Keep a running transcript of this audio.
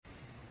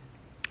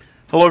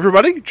Hello,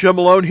 everybody. Jim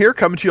Malone here,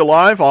 coming to you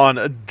live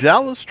on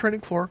Dallas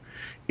Trading Floor.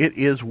 It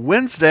is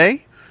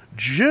Wednesday,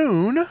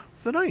 June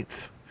the 9th.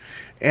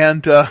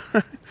 And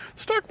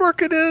stock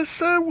market is,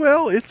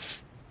 well,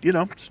 it's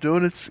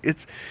doing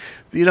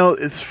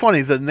it's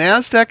funny. The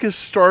NASDAQ is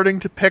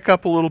starting to pick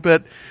up a little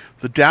bit.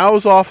 The Dow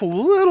is off a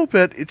little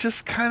bit. It's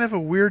just kind of a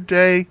weird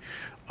day.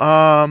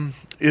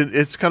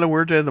 It's kind of a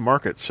weird day in the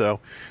market.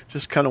 So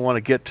just kind of want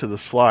to get to the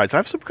slides. I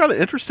have some kind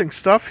of interesting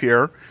stuff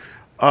here.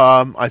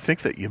 I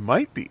think that you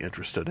might be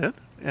interested in.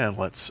 And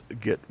let's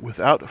get,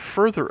 without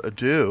further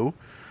ado,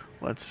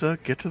 let's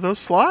get to those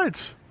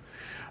slides.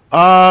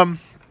 The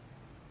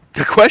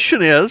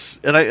question is,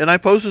 and I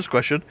pose this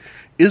question,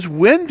 is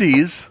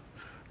Wendy's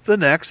the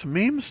next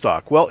meme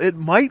stock? Well, it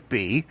might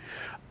be.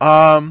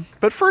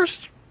 But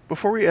first,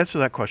 before we answer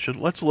that question,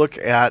 let's look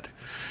at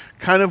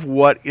kind of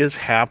what is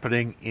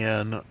happening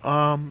in,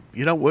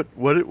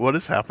 what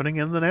is happening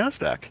in the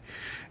NASDAQ.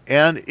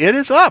 And it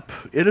is up.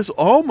 It is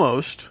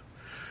almost,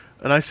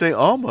 and I say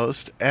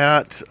almost,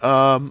 at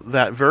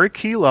that very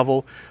key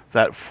level,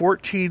 that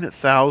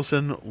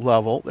 14,000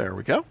 level. There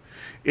we go.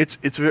 It's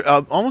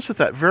almost at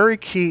that very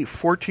key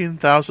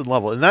 14,000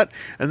 level, and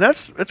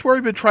that's where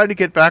we've been trying to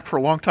get back for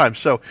a long time.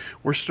 So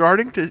we're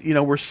starting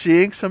to, we're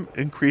seeing some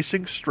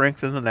increasing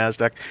strength in the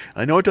Nasdaq.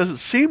 I know it doesn't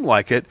seem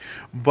like it,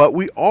 but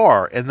we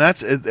are, and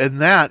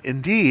that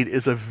indeed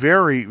is a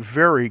very,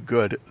 very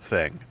good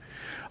thing.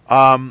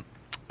 I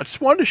just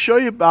wanted to show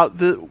you about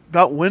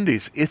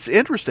Wendy's. It's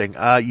interesting.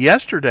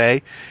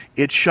 Yesterday,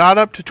 it shot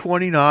up to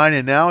 29,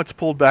 and now it's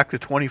pulled back to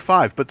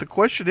 25. But the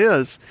question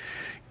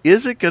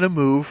is it going to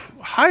move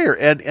higher?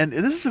 And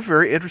this is a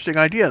very interesting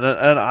idea.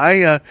 And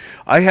I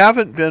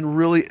haven't been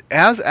really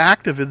as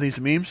active in these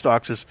meme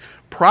stocks as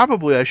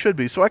probably I should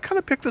be. So I kind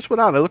of picked this one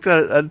out. I looked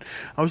at it, and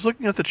I was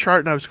looking at the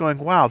chart, and I was going,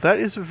 wow, that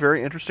is a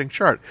very interesting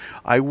chart.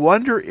 I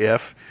wonder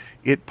if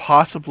it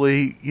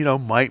possibly,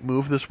 might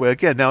move this way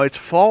again. Now, it's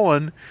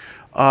fallen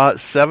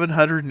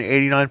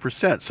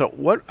 789%. So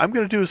what I'm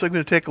going to do is I'm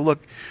going to take a look,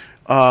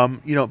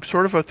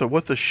 sort of at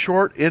what the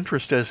short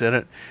interest is in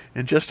it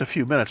in just a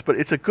few minutes. But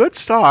it's a good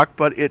stock,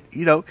 but it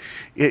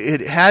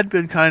had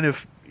been kind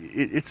of,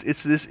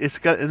 it's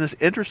got in this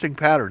interesting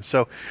pattern.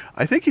 So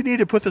I think you need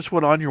to put this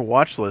one on your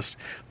watch list.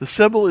 The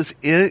symbol is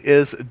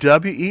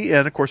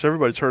WEN. Of course,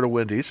 everybody's heard of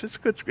Wendy's. It's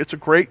good. It's a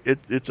great.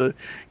 It's a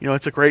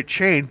great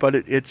chain, but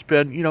it's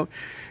been,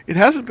 it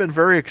hasn't been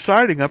very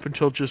exciting up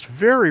until just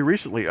very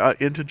recently,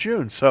 into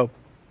June. So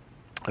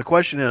the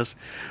question is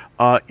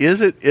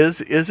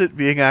it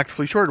being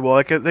actively shorted? Well,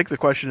 I think the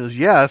question is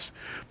yes,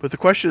 but the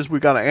question is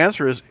we've got to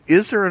answer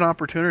is there an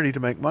opportunity to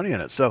make money in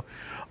it? So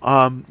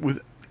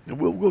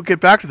we'll get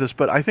back to this,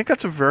 but I think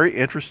that's a very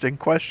interesting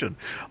question.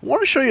 I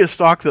want to show you a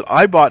stock that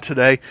I bought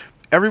today.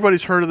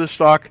 Everybody's heard of this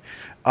stock.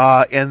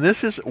 And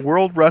this is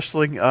World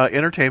Wrestling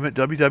Entertainment,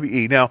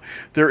 WWE. Now,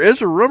 there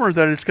is a rumor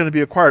that it's going to be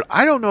acquired.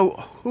 I don't know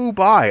who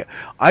by.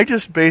 I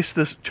just based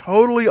this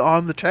totally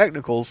on the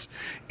technicals.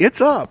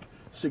 It's up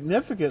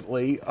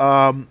significantly.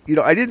 I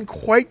didn't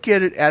quite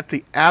get it at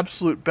the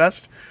absolute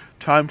best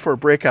time for a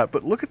breakout,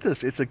 but look at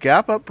this. It's a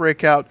gap up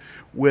breakout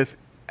with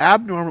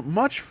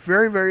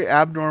very, very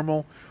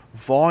abnormal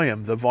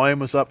volume. The volume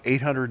was up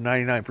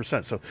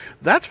 899%. So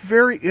that's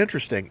very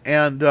interesting.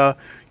 And I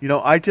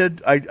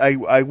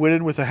went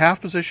in with a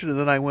half position, and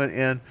then I went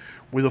in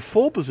with a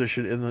full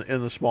position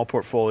in the small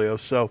portfolio.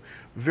 So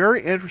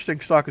very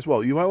interesting stock as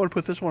well. You might want to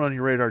put this one on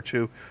your radar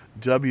too.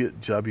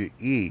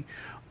 WWE.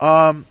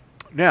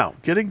 Now,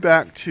 getting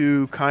back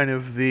to kind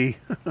of the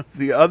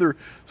the other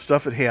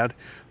stuff at hand,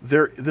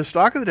 the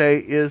stock of the day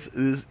is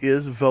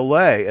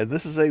Vale, and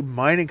this is a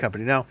mining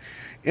company. Now,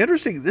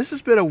 interesting, this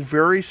has been a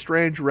very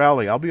strange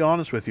rally. I'll be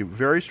honest with you,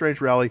 very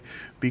strange rally,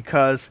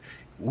 because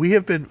we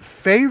have been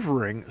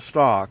favoring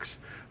stocks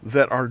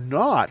that are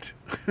not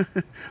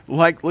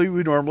like we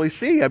normally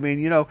see. I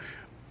mean,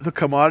 the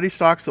commodity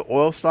stocks, the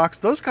oil stocks,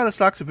 those kind of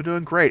stocks have been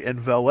doing great, and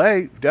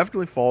Vale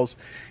definitely falls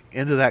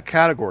into that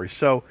category.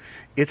 So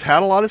it's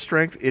had a lot of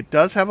strength. It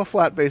does have a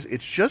flat base.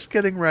 It's just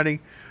getting ready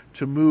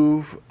to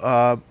move.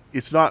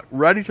 It's not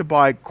ready to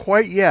buy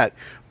quite yet,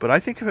 but I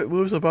think if it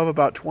moves above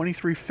about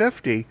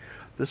 2350,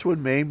 this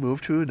one may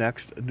move to a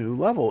next new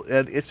level.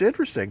 And it's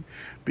interesting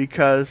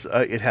because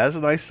it has a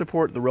nice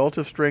support. The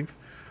relative strength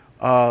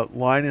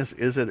line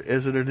is at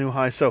a new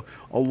high. So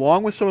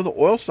along with some of the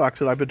oil stocks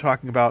that I've been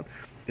talking about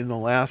in the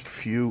last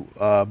few,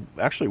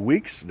 actually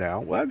weeks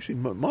now, well, actually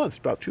months,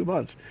 about 2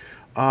 months,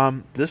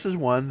 this is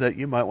one that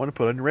you might want to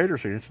put on your radar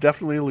screen. It's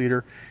definitely a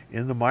leader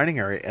in the mining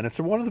area, and it's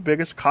one of the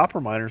biggest copper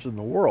miners in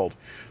the world.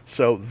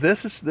 So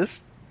there's going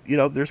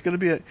to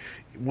be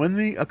when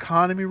the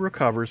economy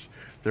recovers,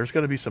 there's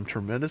going to be some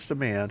tremendous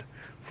demand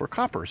for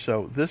copper.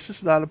 So this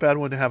is not a bad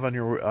one to have on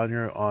your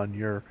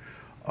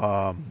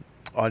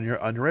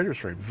radar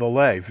screen.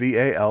 Vale,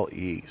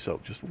 VALE. So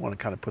just want to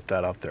kind of put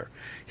that out there.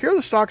 Here are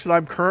the stocks that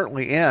I'm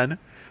currently in.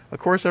 Of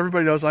course,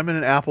 everybody knows I'm in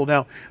an Apple.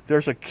 Now,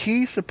 there's a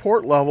key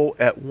support level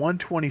at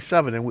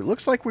 127, and it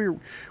looks like we're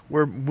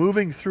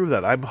moving through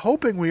that. I'm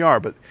hoping we are,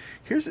 but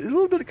here's a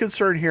little bit of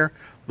concern here.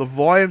 the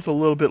volume's a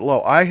little bit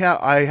low. I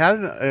had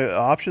an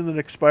option that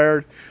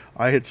expired.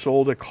 I had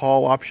sold a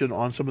call option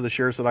on some of the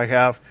shares that I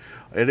have.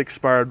 It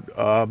expired,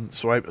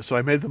 so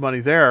I made the money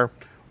there,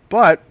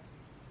 but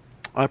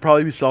I'll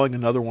probably be selling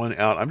another one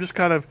out. I'm just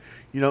kind of,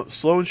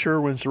 slow and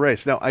sure wins the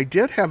race. Now, I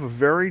did have a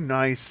very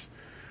nice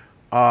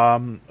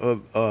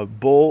a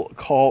bull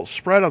call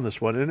spread on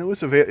this one, and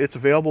it's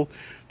available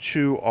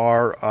to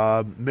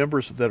our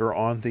members that are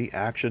on the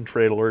Action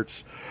Trade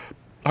Alerts.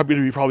 I'm going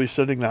to be probably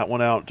sending that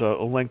one out,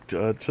 a link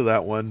to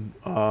that one.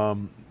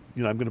 I'm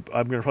going to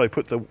probably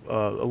put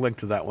a link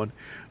to that one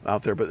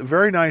out there. But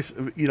very nice.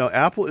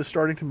 Apple is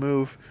starting to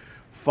move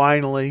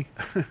finally,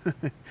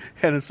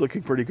 and it's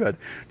looking pretty good.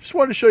 Just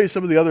wanted to show you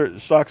some of the other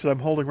stocks that I'm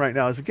holding right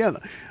now.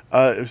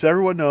 As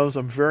everyone knows,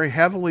 I'm very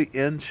heavily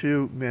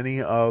into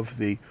many of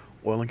the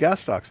oil and gas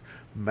stocks.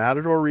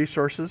 Matador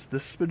Resources,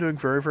 this has been doing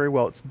very, very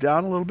well. It's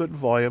down a little bit in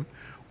volume.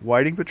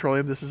 Whiting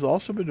Petroleum, this has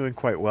also been doing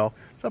quite well.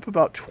 It's up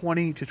about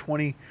 20 to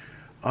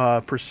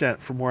 20%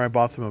 from where I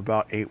bought them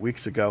about 8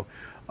 weeks ago.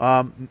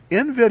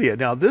 Nvidia,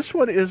 now this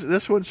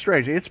one's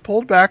strange. It's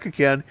pulled back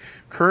again.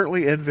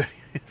 Currently, Nvidia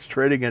is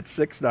trading at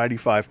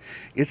 $6.95.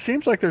 It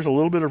seems like there's a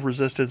little bit of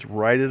resistance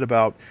right at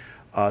about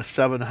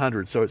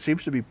 700. So it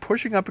seems to be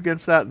pushing up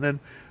against that and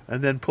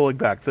then pulling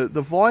back. The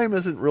volume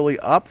isn't really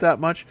up that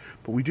much,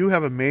 but we do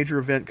have a major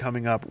event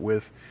coming up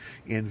with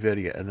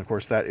Nvidia, and of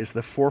course that is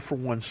the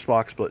 4-for-1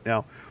 stock split.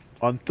 Now,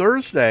 on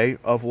Thursday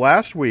of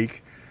last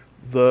week,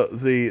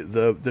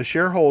 the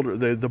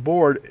shareholder, the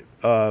board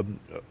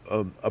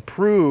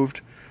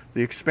approved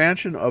the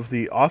expansion of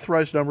the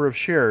authorized number of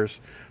shares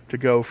to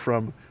go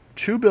from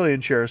 2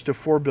 billion shares to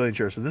 4 billion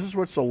shares, and this is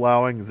what's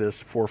allowing this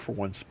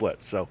 4-for-1 split.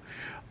 So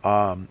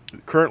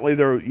currently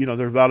there's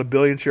about 1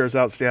 billion shares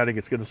outstanding.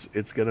 It's gonna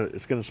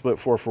split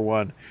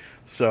 4-for-1.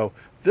 So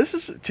this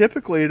is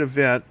typically an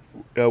event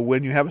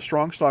when you have a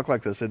strong stock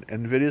like this, and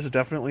Nvidia is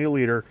definitely a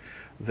leader,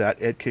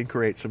 that it can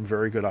create some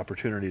very good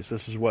opportunities.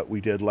 This is what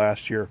we did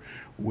last year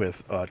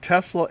with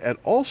Tesla, and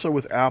also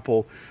with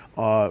Apple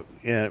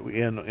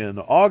in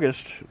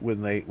August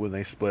when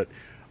they split.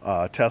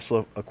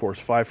 Tesla, of course,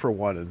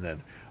 5-for-1, and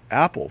then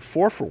Apple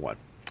 4-for-1.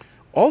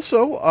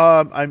 Also,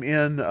 I'm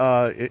in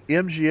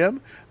MGM.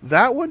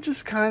 That one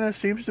just kind of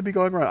seems to be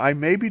going around. I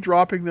may be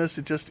dropping this.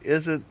 It just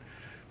isn't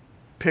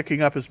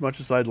picking up as much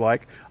as I'd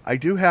like. I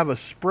do have a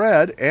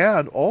spread,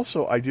 and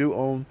also I do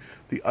own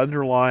the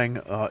underlying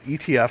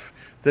ETF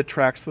that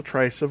tracks the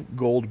price of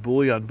gold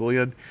bullion.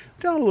 Bullion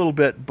down a little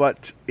bit,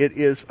 but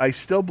I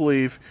still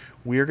believe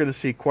we are going to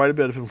see quite a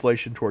bit of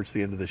inflation towards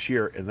the end of this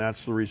year, and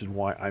that's the reason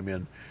why I'm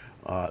in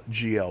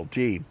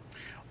GLD.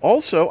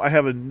 Also, I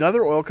have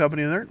another oil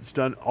company in there. It's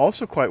done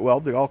also quite well.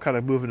 They all kind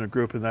of move in a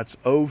group, and that's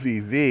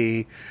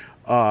OVV,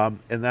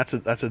 and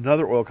that's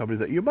another oil company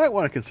that you might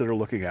want to consider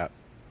looking at.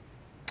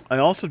 I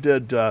also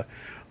did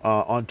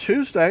on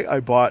Tuesday. I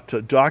bought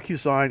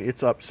DocuSign.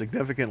 It's up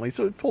significantly,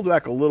 so it pulled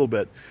back a little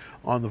bit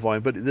on the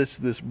volume, but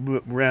this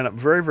ran up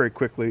very, very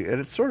quickly, and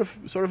it's sort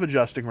of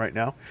adjusting right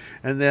now.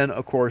 And then,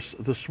 of course,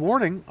 this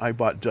morning I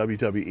bought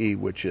WWE,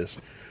 which is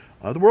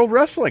the World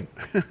Wrestling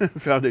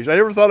Foundation. I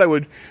never thought I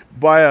would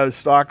buy a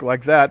stock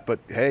like that, but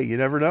hey, you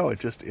never know.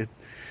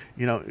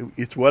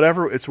 It's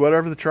whatever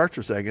the charts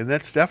are saying, and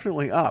that's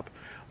definitely up.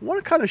 I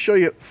want to kind of show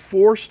you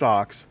 4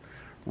 stocks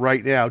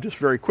right now, just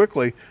very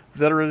quickly,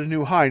 that are at a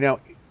new high. Now,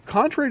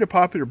 contrary to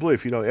popular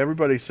belief,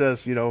 everybody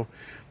says,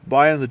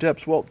 buy in the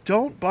dips. Well,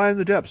 don't buy in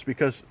the dips,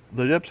 because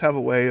the dips have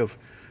a way of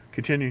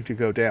continuing to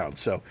go down.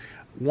 So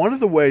one of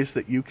the ways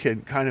that you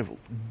can kind of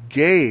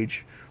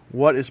gauge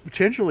what is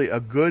potentially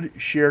a good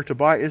share to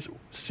buy is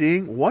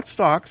seeing what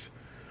stocks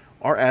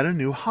are at a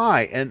new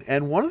high.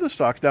 And one of the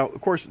stocks, now,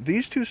 of course,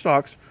 these 2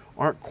 stocks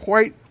aren't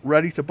quite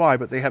ready to buy,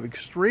 but they have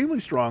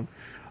extremely strong,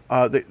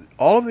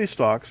 all of these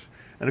stocks,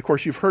 and of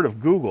course you've heard of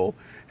Google,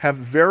 have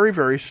very,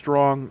 very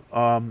strong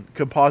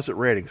composite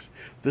ratings.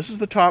 This is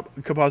the top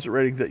composite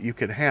rating that you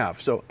can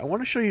have. So I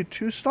want to show you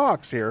 2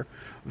 stocks here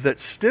that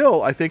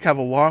still, I think, have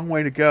a long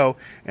way to go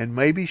and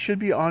maybe should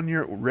be on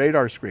your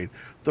radar screen.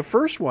 The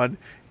first one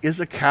is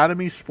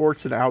Academy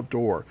Sports and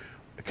Outdoor.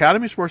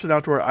 Academy Sports and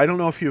Outdoor, I don't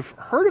know if you've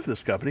heard of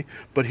this company,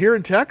 but here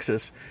in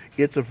Texas,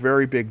 it's a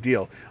very big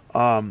deal.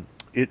 The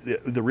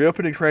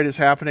reopening trade is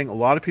happening. A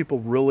lot of people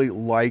really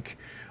like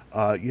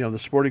the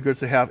sporting goods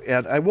they have.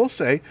 And I will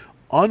say,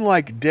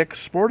 unlike Dick's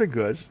Sporting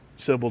Goods,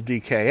 symbol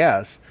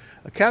DKS,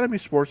 Academy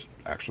Sports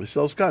actually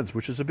sells guns,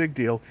 which is a big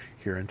deal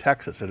here in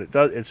Texas, and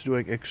it's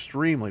doing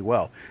extremely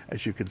well,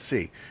 as you can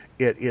see.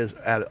 It is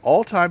at an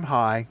all-time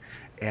high,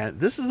 and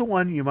this is the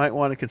one you might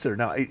want to consider.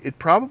 Now, it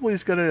probably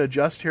is going to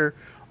adjust here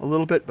a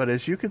little bit, but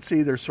as you can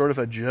see, there's sort of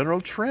a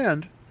general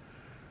trend,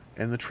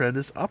 and the trend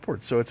is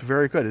upward, so it's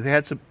very good. They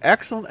had some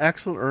excellent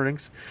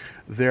earnings.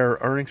 Their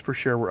earnings per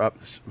share were up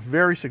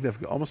very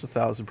significant, almost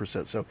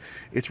 1,000%. So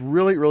it's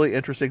really, really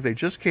interesting. They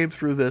just came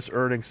through this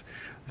earnings.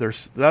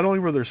 Not only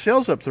were their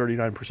sales up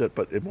 39%,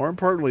 but more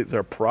importantly,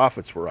 their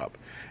profits were up.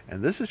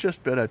 And this has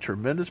just been a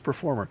tremendous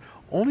performer.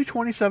 Only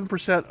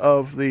 27%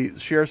 of the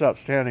shares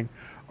outstanding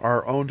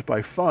are owned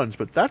by funds,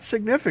 but that's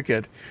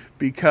significant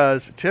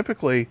because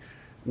typically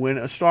when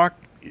a stock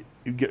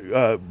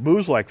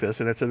moves like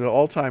this and it's at an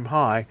all-time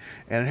high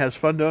and it has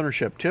fund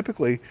ownership,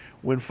 typically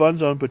when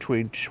funds own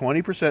between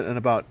 20% and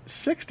about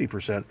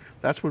 60%,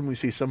 that's when we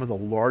see some of the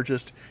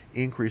largest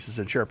increases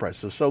in share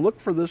price. So look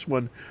for this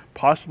one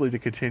possibly to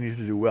continue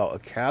to do well.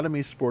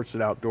 Academy Sports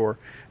and Outdoor,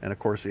 and of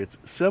course its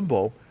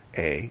symbol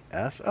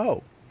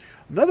ASO.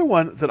 Another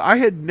one that I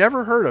had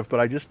never heard of,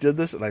 but I just did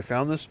this and I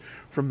found this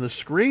from the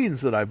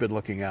screens that I've been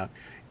looking at,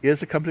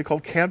 is a company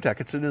called Camtek.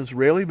 It's an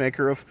Israeli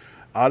maker of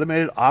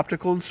automated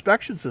optical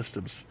inspection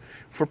systems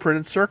for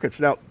printed circuits.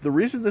 Now, the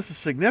reason this is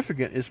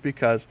significant is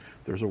because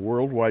there's a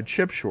worldwide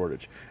chip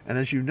shortage. And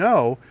as you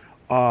know,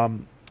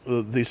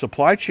 the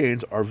supply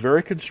chains are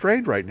very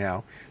constrained right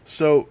now.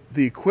 So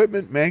the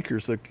equipment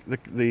makers,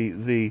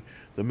 the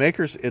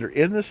makers that are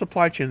in the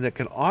supply chain that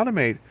can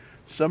automate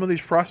some of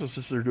these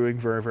processes are doing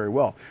very, very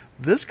well.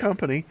 This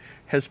company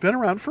has been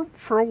around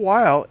for a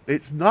while.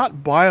 It's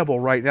not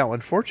buyable right now,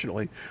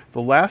 unfortunately.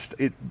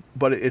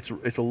 But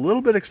it's a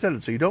little bit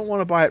extended, so you don't want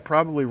to buy it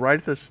probably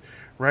right at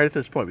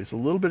this point. It's a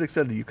little bit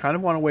extended. You kind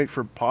of want to wait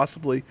for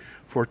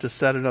it to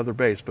set another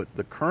base. But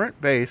the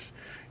current base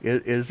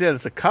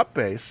it's a cup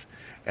base,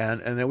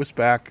 and it was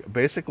back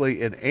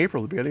basically in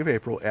April, the beginning of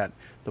April, at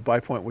the buy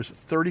point was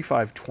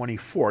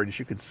 35.24, and as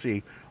you can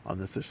see on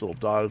this little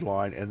dotted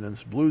line, and then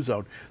this blue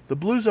zone. The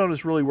blue zone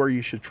is really where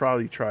you should try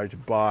to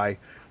buy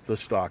the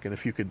stock, and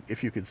if you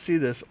can see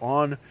this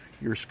on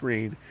your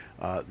screen,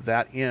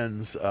 that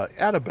ends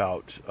at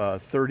about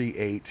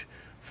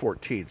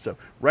 38.14. So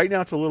right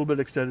now it's a little bit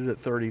extended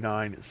at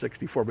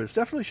 39.64, but it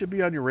definitely should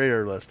be on your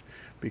radar list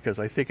because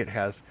I think it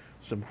has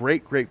some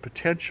great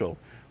potential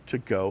to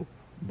go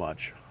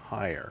much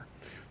higher.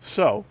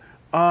 So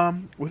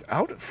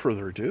without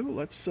further ado,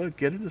 let's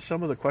get into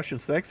some of the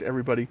questions. Thanks to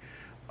everybody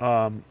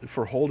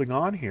for holding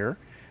on here.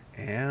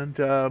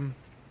 And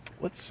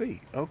let's see.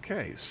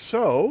 Okay,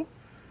 so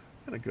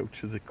I'm going to go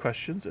to the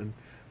questions and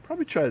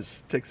probably try to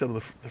take some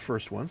of the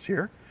first ones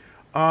here.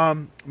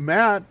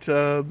 Matt,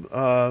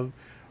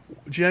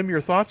 Jim,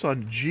 your thoughts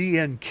on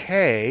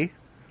GNK?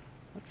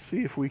 Let's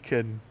see if we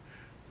can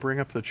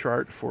bring up the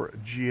chart for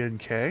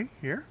GNK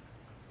here.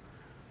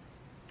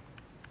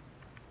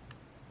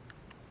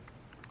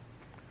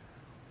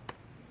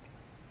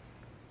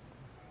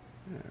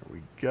 There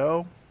we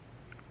go.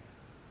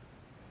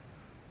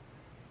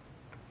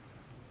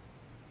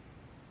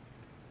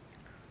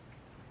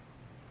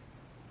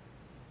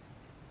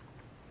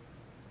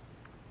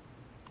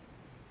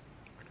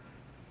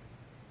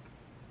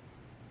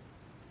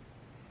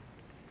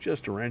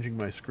 Just arranging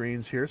my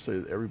screens here so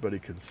that everybody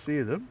can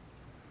see them.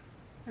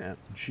 And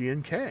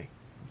GNK.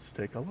 Let's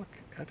take a look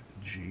at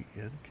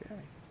GNK.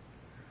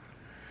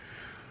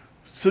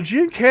 So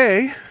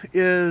GNK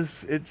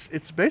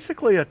it's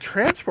basically a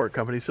transport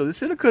company. So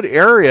it's in a good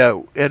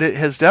area, and it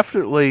has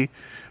definitely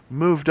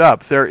moved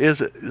up. There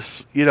is,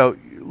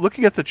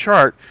 looking at the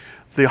chart,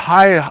 the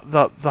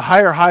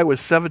higher high was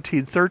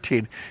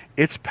 1713.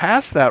 It's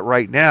past that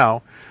right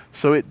now,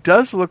 so it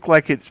does look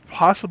like it's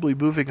possibly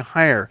moving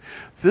higher.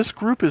 This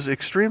group is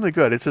extremely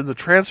good. It's in the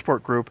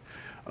transport group,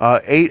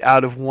 8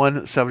 out of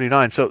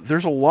 179. So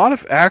there's a lot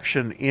of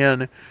action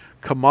in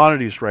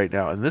commodities right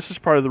now, and this is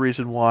part of the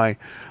reason why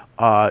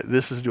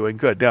this is doing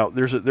good. Now,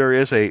 there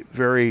is a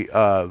very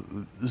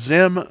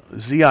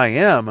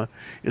ZIM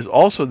is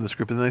also in this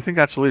group, and I think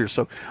that's the leader.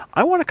 So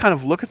I want to kind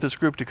of look at this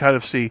group to kind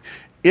of see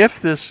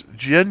if this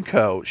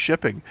Genco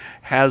shipping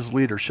has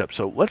leadership.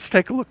 So let's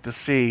take a look to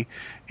see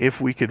if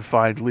we can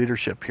find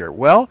leadership here.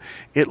 Well,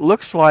 it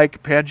looks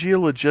like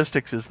Pangea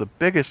Logistics is the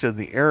biggest in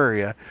the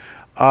area,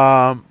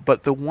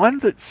 but the one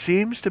that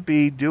seems to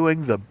be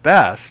doing the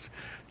best,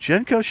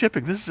 Genco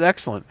Shipping, this is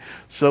excellent.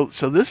 So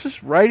this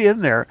is right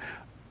in there.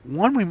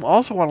 One we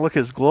also want to look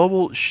at is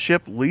Global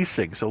Ship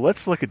Leasing. So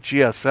let's look at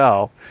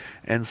GSL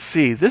and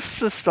see. This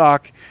is a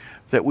stock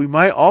that we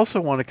might also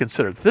want to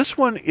consider. This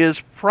one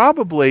is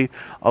probably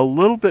a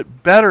little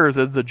bit better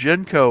than the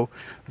Genco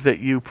that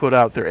you put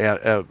out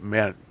there,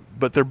 man.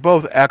 But they're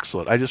both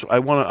excellent. I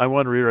want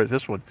to reiterate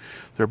this one.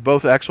 They're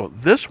both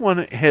excellent. This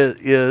one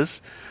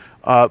is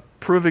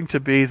proving to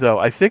be, though,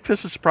 I think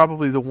this is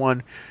probably the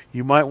one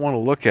you might want to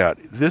look at.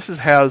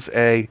 Has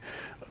a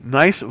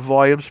nice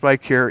volume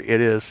spike here.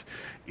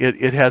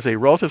 It has a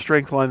relative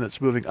strength line that's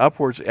moving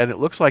upwards, and it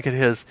looks like it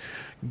has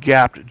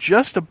gapped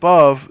just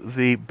above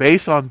the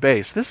base on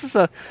base. This is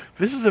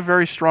a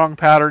very strong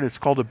pattern. It's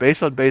called a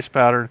base on base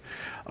pattern.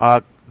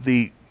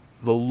 The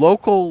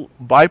local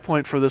buy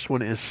point for this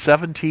one is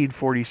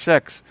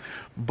 1746,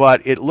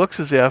 but it looks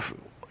as if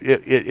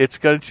it's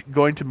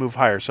going to move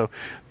higher. So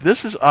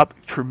this is up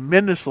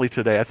tremendously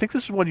today. I think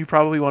this is one you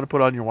probably want to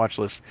put on your watch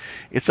list.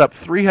 It's up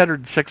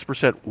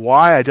 306%.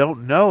 Why? I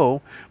don't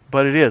know,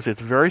 but it is.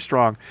 It's very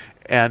strong.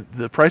 And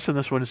the price on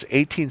this one is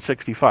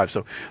 $18.65.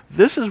 So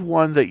this is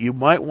one that you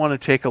might want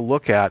to take a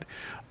look at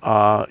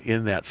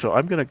in that. So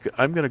I'm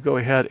gonna go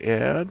ahead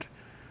and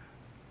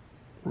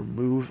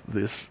remove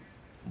this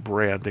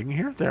branding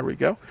here. There we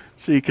go.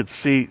 So you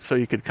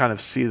can kind of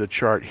see the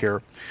chart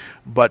here.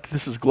 But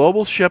this is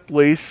Global Ship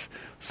Lease,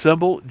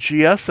 symbol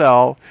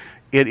GSL.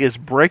 It is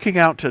breaking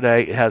out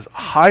today. It has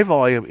high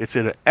volume. It's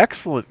in an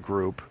excellent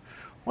group.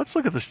 Let's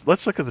look at this.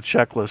 Let's look at the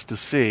checklist to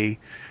see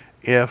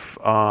if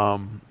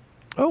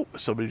oh,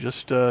 somebody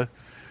just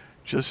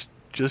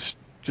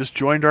just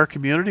joined our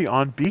community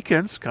on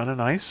Beacons. Kind of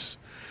nice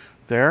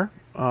there.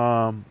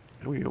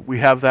 We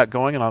have that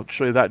going, and I'll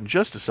show you that in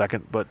just a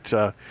second. But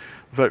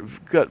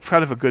got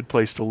kind of a good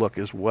place to look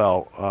as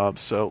well.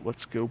 So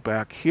let's go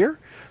back here.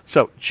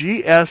 So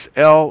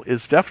GSL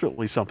is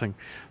definitely something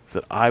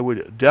that I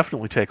would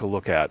definitely take a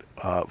look at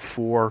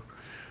for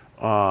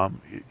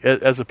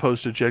as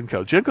opposed to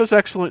Genco. Genco's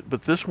excellent,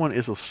 but this one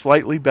is a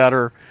slightly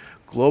better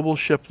global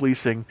ship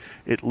leasing,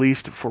 at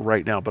least for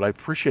right now. But I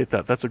appreciate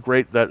that. That's a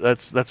great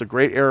that's a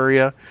great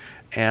area,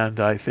 and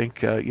I think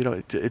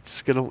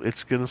it's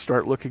gonna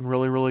start looking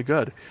really, really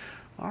good.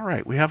 All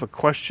right, we have a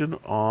question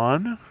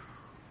on.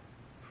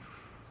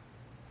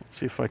 Let's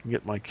see if I can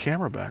get my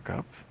camera back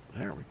up.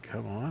 There we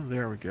come on.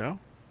 There we go.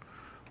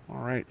 All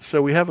right,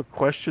 so we have a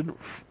question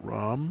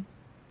from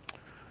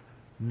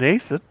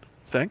Nathan.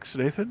 Thanks,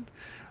 Nathan.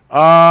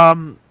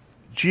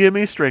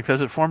 GME strength, has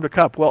it formed a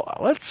cup? Well,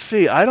 let's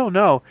see. I don't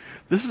know.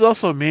 This is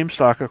also a meme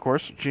stock, of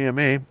course,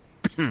 GME.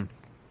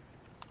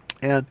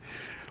 And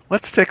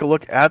let's take a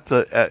look at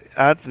the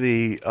at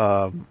the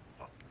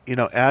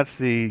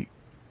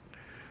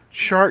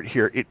chart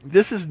here.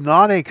 This is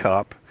not a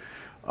cup.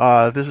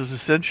 This is a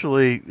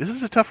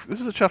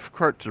tough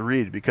chart to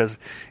read because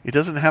it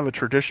doesn't have a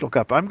traditional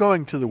cup. I'm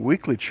going to the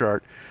weekly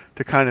chart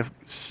to kind of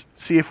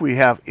see if we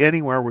have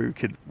anywhere where we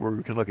can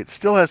look. It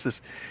still has this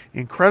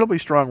incredibly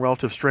strong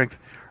relative strength.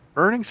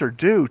 Earnings are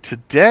due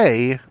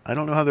today. I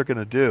don't know how they're going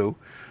to do,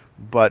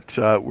 but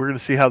we're going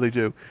to see how they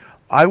do.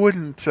 I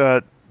wouldn't.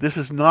 This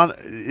is not.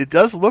 It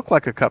does look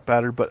like a cup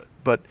pattern, but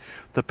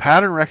the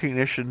pattern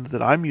recognition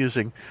that I'm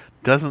using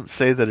doesn't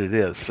say that it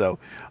is. So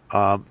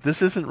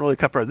this isn't really a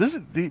cup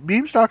pattern. The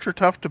meme stocks are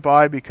tough to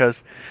buy because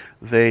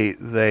they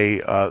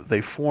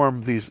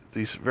form these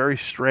very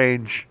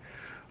strange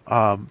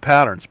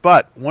patterns.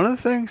 But one of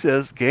the things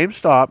is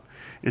GameStop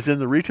is in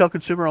the retail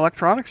consumer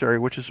electronics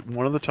area, which is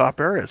one of the top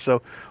areas.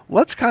 So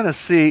let's kind of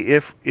see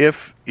if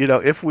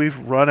we've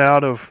run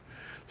out of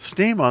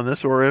steam on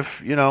this, or if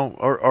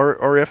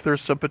or if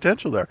there's some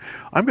potential there.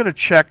 I'm going to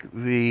check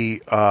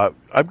the.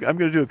 I'm going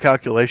to do a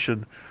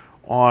calculation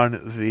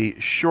on the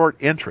short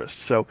interest.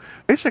 So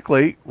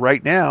basically,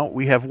 right now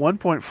we have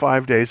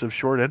 1.5 days of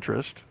short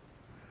interest,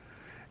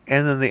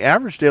 and then the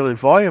average daily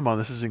volume on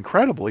this is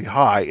incredibly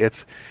high.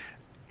 It's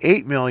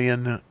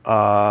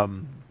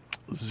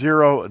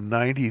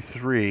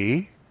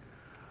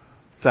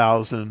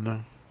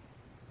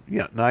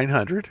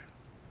 8,093,900,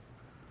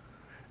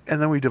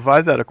 and then we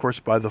divide that, of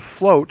course, by the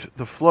float.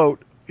 The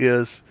float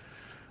is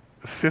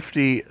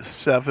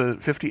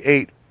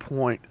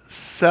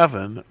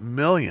 58.7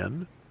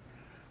 million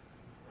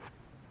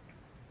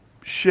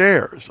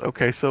shares.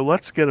 Okay, so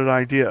let's get an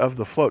idea of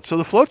the float. So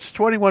the float's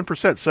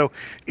 21%. So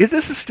if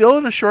this is still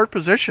in a short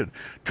position,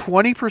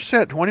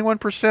 20%,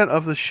 21%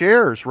 of the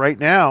shares right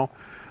now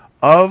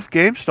of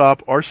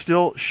GameStop are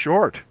still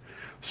short.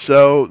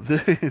 So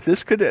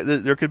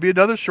there could be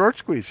another short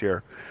squeeze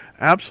here.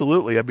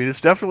 Absolutely. I mean,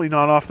 it's definitely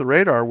not off the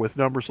radar with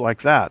numbers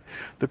like that.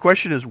 The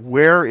question is,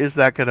 where is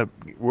that going to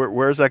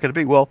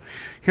be? Well,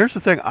 here's the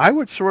thing. I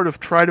would sort of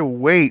try to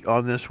wait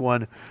on this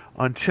one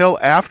until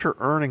after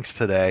earnings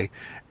tonight,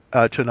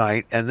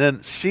 and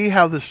then see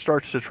how this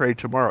starts to trade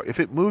tomorrow. If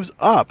it moves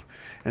up,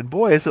 and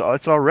boy, it's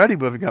already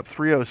moving up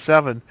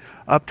 307,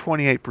 up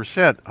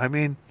 28%. I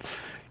mean,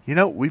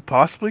 we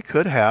possibly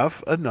could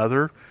have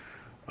another.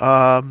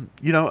 It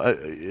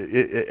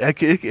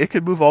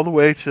could move all the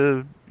way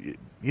to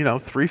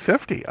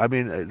 350. I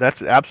mean,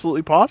 that's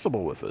absolutely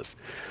possible with this.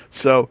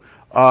 So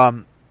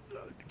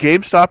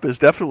GameStop is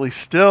definitely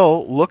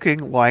still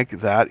looking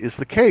like that is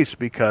the case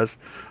because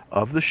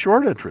of the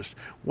short interest.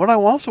 What I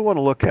also want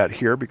to look at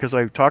here, because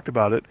I talked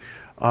about it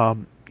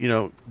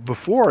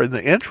before in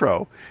the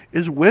intro,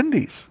 is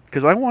Wendy's,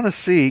 because I want to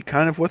see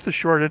kind of what the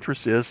short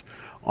interest is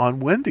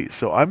on Wendy's.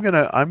 So I'm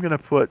gonna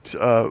put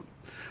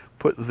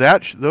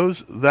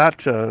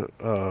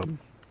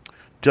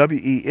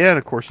WEN,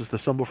 of course, is the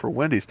symbol for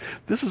Wendy's.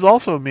 This is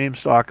also a meme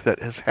stock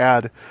that has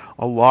had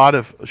a lot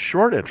of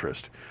short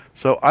interest.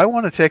 So I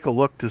want to take a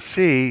look to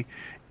see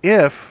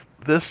if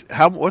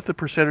what the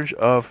percentage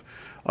of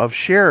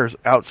shares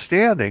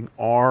outstanding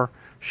are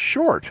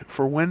short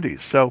for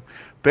Wendy's. So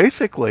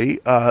basically,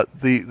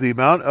 the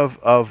amount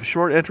of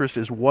short interest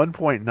is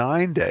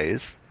 1.9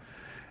 days,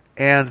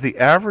 and the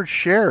average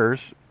shares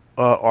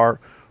are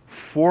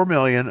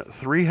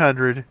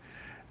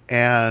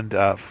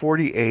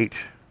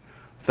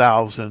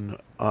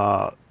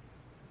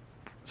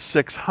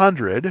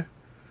 4,348,600.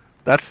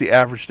 That's the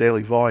average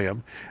daily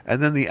volume,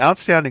 and then the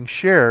outstanding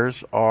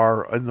shares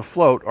are in the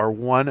float are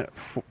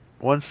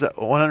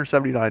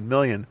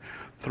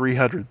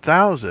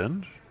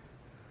 179,300,000.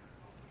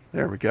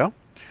 There we go.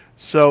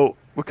 So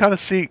we kind of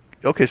see.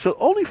 Okay, so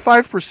only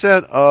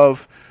 5%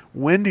 of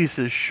Wendy's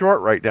is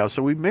short right now.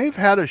 So we may have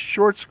had a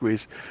short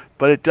squeeze,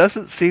 but it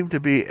doesn't seem to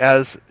be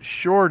as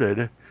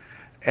shorted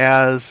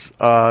as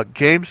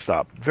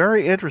GameStop.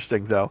 Very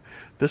interesting, though.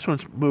 This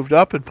one's moved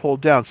up and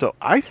pulled down. So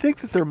I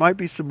think that there might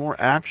be some more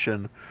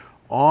action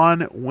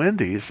on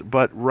Wendy's,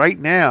 but right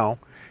now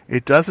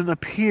it doesn't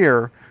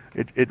appear.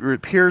 It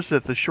appears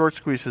that the short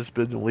squeeze has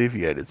been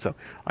alleviated. So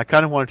I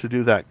kind of wanted to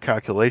do that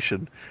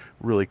calculation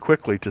really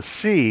quickly to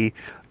see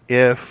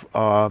if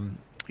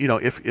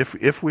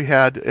if we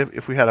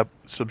had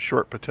some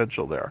short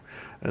potential there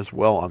as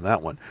well on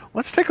that one.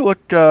 Let's take a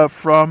look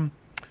um,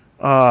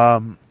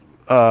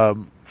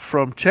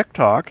 from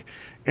TikTok.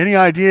 Any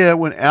idea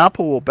when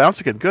Apple will bounce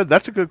again? Good.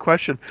 That's a good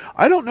question.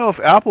 I don't know if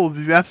Apple will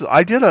be bouncing.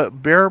 I did a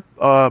bull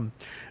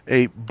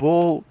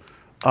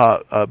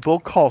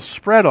call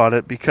spread on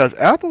it because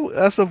Apple,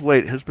 as of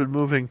late, has been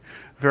moving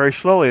very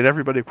slowly, and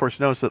everybody, of course,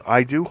 knows that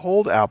I do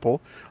hold Apple.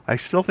 I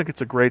still think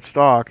it's a great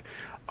stock,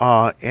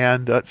 so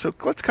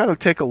let's kind of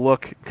take a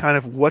look, kind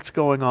of what's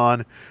going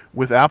on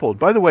with Apple.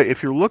 By the way,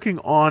 if you're looking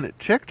on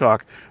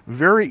TikTok,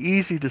 very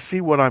easy to see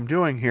what I'm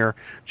doing here.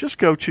 Just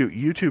go to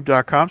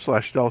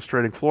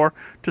youtube.com/DallasTradingFloor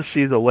to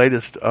see the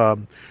latest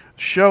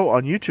show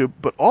on YouTube.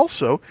 But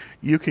also,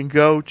 you can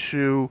go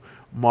to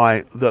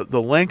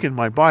the link in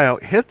my bio,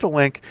 hit the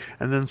link,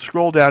 and then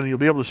scroll down, and you'll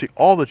be able to see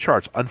all the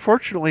charts.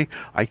 Unfortunately,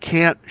 I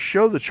can't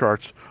show the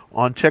charts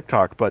on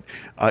TikTok, but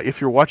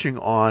if you're watching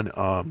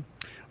on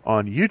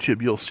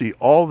YouTube, you'll see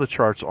all the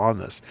charts on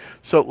this.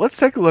 So let's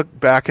take a look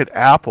back at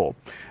Apple.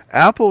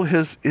 Apple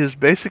is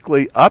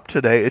basically up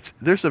today.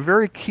 There's a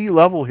very key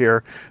level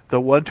here, the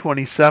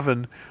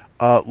 127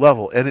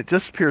 level, and it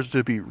just appears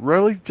to be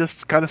really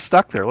just kind of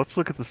stuck there. Let's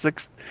look at the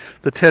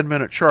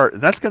 10-minute chart,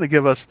 and that's going to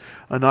give us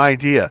an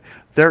idea.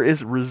 There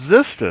is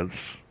resistance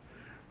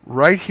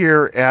right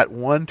here at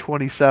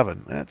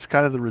 127. That's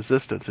kind of the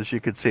resistance. As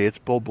you can see, it's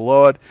pulled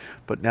below it,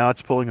 but now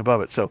it's pulling above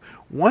it. So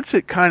once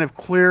it kind of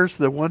clears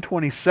the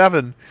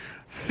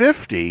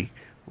 127.50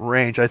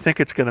 range, I think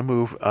it's going to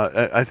move.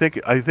 I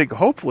think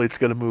hopefully it's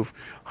going to move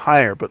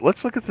higher. But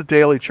let's look at the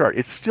daily chart.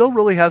 It still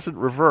really hasn't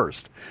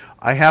reversed.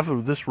 I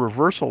have this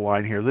reversal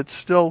line here that's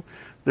still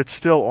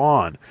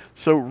on.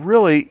 So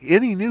really,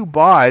 any new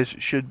buys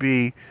should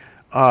be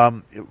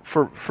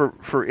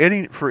for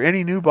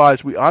any new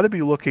buys, we ought to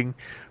be looking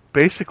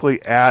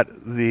basically at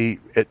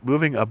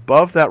moving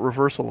above that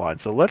reversal line.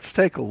 So let's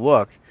take a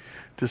look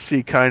to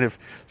see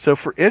so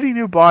for any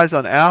new buys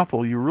on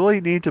Apple, you really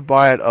need to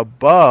buy it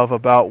above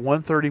about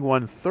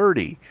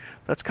 131.30.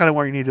 That's kind of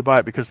where you need to buy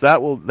it, because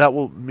that will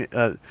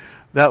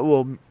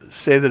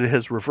say that it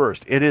has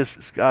reversed.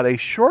 It's got a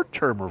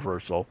short-term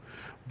reversal,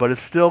 but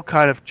it's still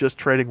kind of just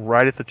trading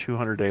right at the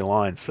 200-day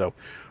line. So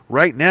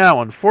right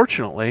now,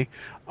 unfortunately,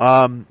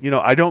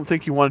 I don't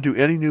think you want to do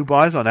any new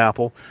buys on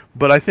Apple,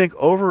 but I think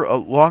over a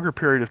longer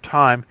period of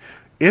time,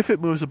 if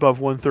it moves above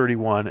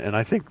 131, and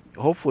I think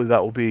hopefully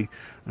that will be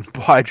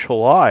by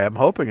July, I'm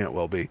hoping it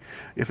will be,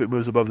 if it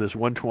moves above this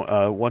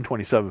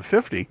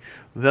 127.50,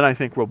 then I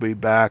think we'll be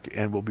back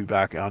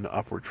on an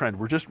upward trend.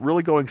 We're just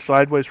really going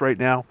sideways right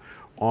now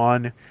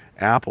on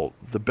Apple.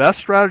 The best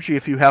strategy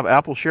if you have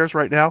Apple shares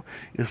right now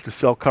is to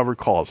sell covered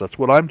calls. That's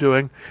what I'm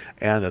doing,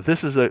 and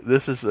this is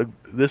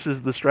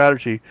the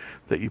strategy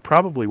that you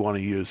probably want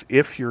to use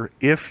if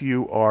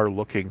you are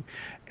looking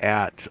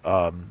at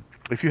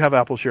if you have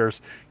Apple shares,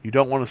 you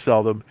don't want to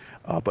sell them,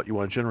 but you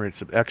want to generate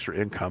some extra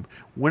income.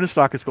 When a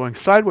stock is going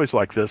sideways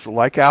like this,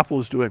 like Apple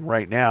is doing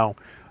right now,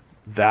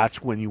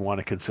 that's when you want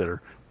to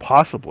consider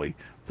possibly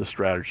the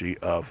strategy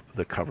of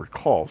the covered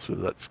call. So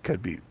that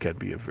can be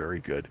a very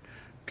good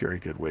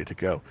way to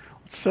go.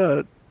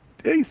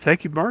 Hey,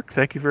 thank you, Mark.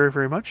 Thank you very,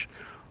 very much.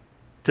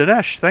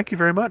 Dinesh, thank you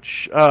very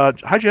much.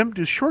 Hi, Jim.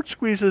 Do short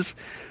squeezes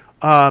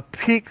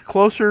peak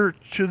closer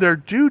to their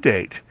due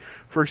date?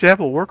 For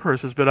example, Workhorse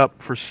has been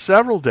up for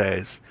several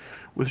days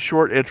with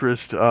short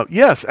interest.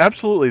 Yes,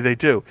 absolutely, they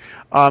do.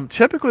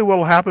 Typically, what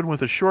will happen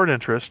with a short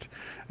interest,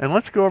 and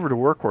let's go over to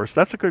Workhorse.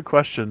 That's a good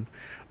question.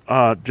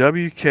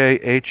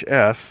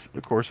 WKHS,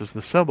 of course, is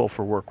the symbol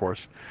for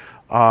Workhorse.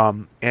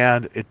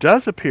 And it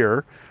does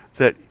appear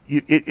that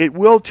it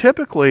will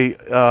typically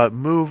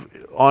move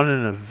on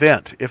an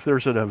event, if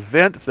there's an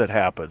event that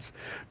happens.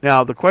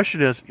 Now, the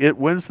question is,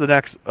 when's the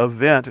next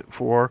event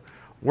for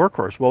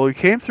Workhorse? Well, we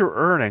came through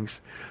earnings,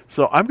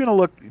 so I'm going to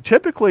look.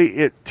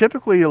 Typically,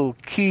 it'll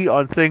key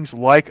on things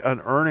like an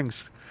earnings,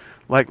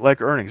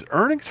 like earnings.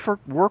 Earnings for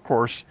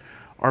Workhorse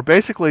are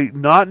basically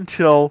not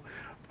until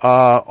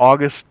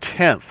August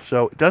 10th,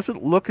 so it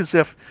doesn't look as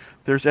if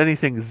there's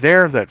anything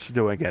there that's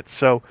doing it.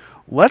 So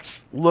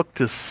let's look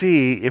to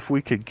see if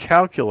we can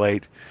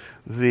calculate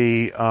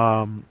the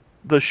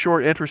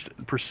short interest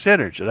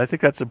percentage, and I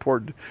think that's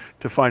important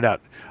to find out.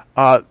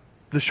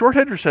 The short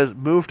interest has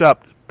moved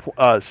up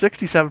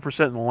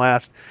 67% in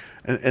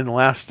the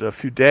last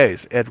few days,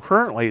 and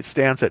currently it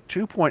stands at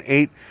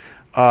 2.8.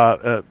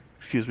 At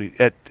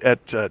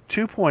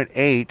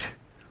 2.8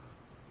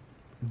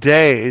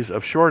 days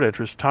of short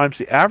interest times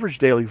the average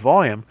daily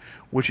volume,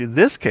 which in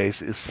this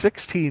case is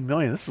 16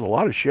 million. This is a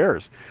lot of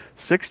shares.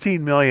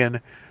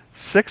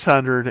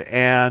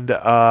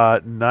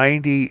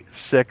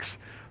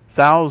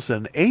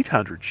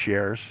 16,696,800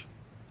 shares.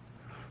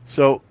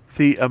 So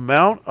the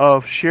amount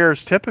of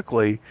shares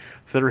typically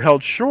that are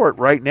held short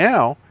right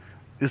now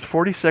is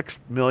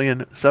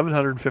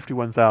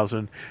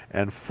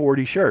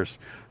 46,751,040 shares.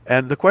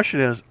 And the question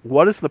is,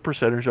 what is the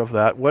percentage of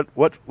that? What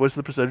was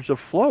the percentage of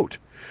float?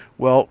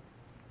 Well,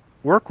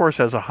 Workhorse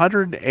has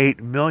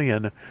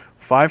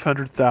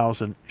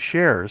 108,500,000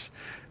 shares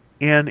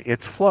in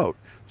its float.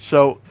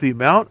 So the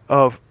amount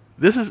of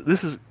this is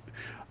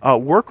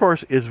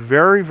Workhorse is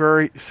very,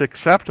 very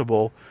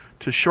susceptible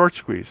to short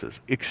squeezes,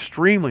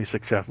 extremely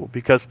susceptible,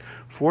 because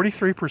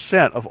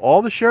 43% of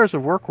all the shares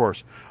of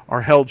Workhorse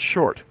are held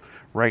short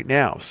right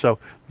now. So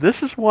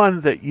this is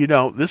one that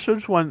this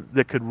is one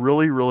that could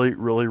really, really,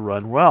 really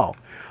run well.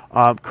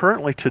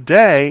 Currently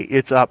today,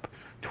 it's up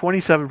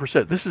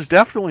 27%. This is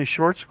definitely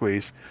short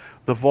squeeze.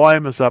 The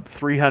volume is up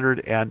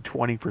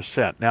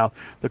 320%. Now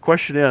the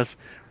question is,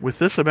 with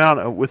this amount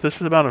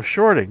of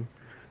shorting,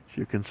 as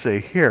you can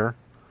see here,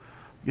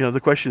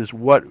 the question is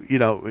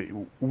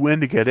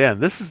when to get in.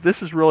 This is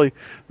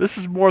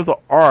more the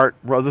art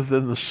rather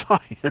than the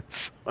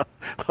science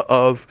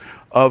of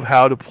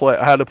how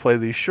to play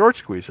these short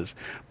squeezes.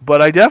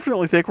 But I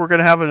definitely think we're going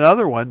to have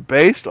another one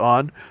based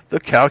on the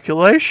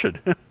calculation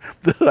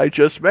that I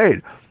just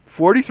made.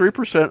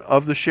 43%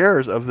 of the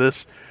shares of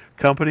this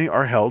company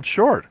are held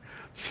short.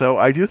 So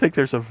I do think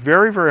there's a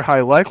very, very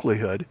high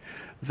likelihood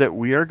that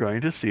we are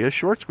going to see a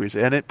short squeeze,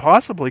 and it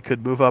possibly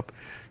could move up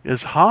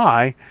as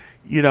high,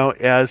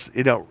 as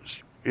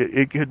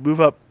it could move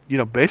up,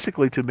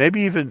 basically to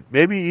maybe even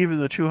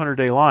the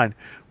 200-day line,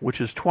 which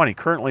is 20.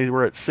 Currently,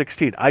 we're at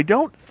 16. I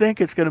don't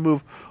think it's going to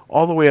move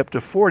all the way up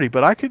to 40,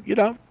 but I could,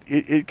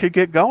 it could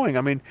get going.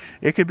 I mean,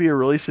 it could be a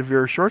really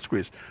severe short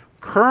squeeze.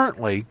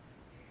 Currently,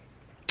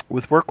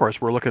 with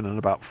Workhorse, we're looking at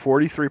about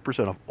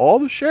 43% of all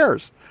the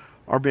shares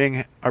are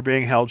being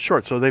held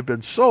short. So they've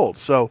been sold.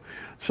 So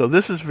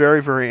this is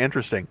very, very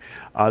interesting.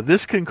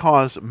 This can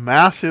cause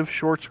massive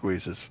short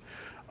squeezes,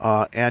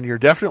 and you're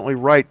definitely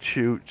right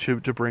to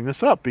bring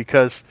this up,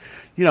 because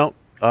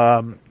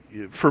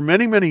for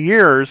many, many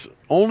years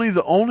only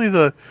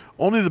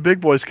the big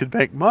boys could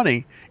make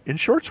money in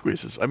short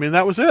squeezes. I mean,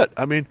 that was it.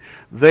 I mean,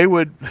 they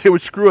would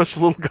screw us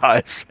little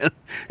guys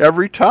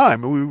every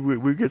time.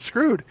 We get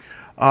screwed.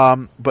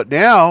 But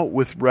now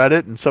with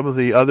Reddit and some of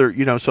the other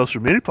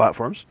social media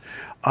platforms,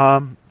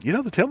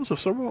 the tables have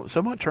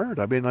somewhat turned.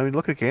 I mean,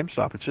 look at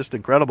GameStop. It's just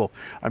incredible.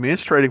 I mean,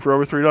 it's trading for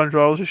over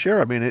 $300 a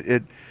share. I mean,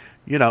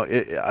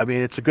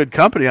 it's a good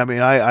company. I mean,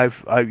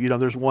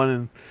 there's one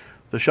in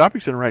the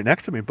shopping center right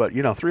next to me, but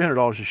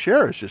 $300 a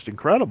share is just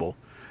incredible,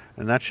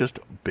 and that's just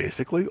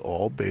basically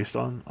all based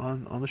on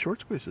the short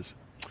squeezes.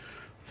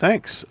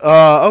 Thanks.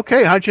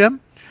 Okay, hi Jim.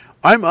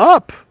 I'm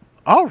up.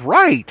 All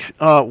right,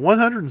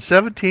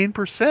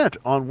 117%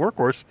 on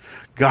Workhorse.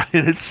 Got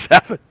in at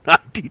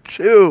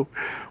 792.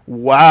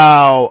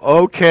 Wow.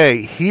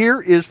 Okay, here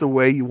is the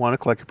way you want to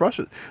collect your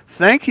profits.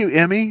 Thank you,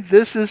 Emmy.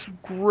 This is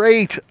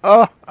great.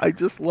 Oh, I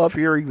just love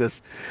hearing this.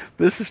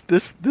 This is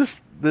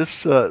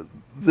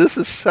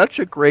such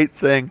a great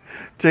thing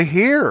to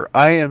hear.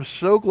 I am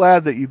so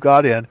glad that you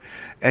got in,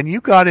 and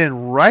you got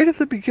in right at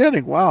the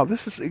beginning. Wow,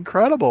 this is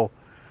incredible.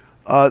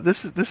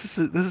 This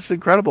is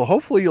incredible.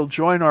 Hopefully you'll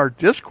join our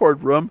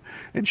Discord room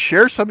and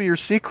share some of your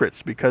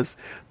secrets, because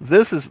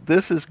this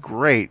is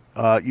great.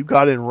 You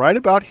got in right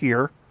about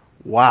here.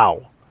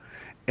 Wow.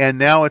 And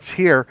now it's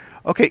here.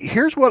 Okay,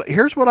 here's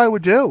what I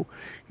would do.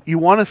 You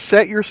want to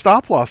set your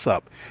stop loss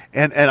up.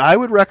 And I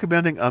would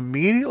recommend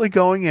immediately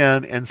going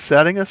in and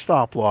setting a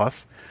stop loss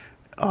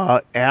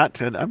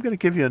and I'm going to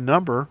give you a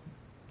number.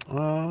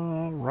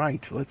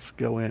 Right, let's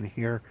go in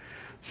here.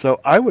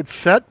 So I would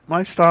set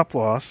my stop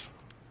loss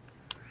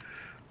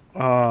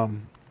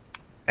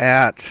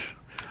at,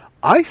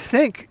 I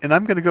think, and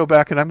I'm going to go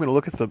back and I'm going to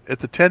look at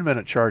the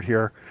 10-minute chart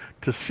here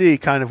to see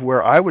kind of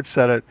where I would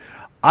set it.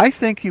 I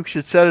think you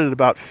should set it at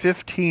about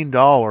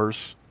 $15.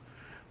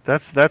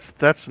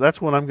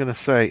 That's what I'm going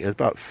to say. It's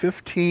about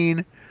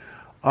 $15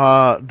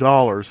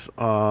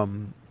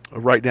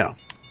 right now.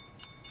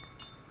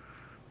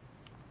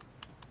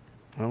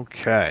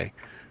 Okay,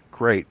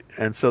 great.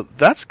 And so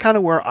that's kind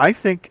of where I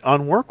think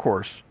on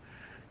Workhorse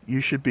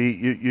you should be.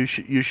 You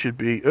should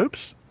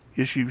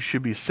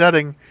be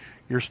setting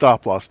your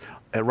stop loss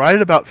right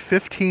at about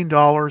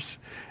 $15.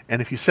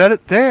 And if you set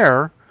it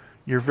there,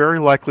 you're very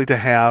likely to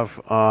have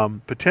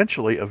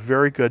potentially a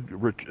very good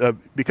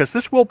because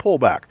this will pull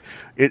back.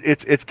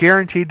 It's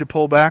guaranteed to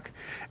pull back,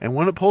 and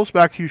when it pulls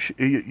back,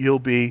 you'll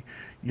be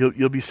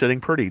sitting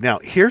pretty. Now,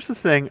 here's the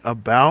thing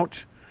about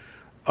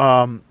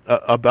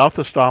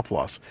the stop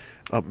loss.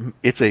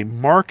 It's a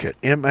market,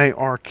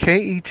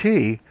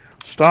 market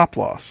stop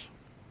loss.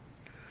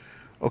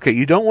 Okay,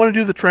 you don't want to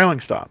do the trailing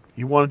stop.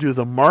 You want to do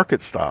the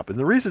market stop, and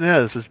the reason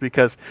is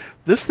because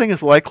this thing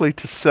is likely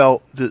to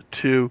sell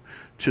to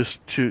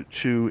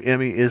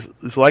Emmy is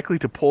likely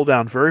to pull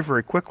down very,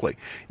 very quickly.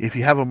 If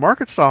you have a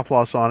market stop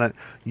loss on it,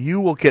 you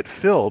will get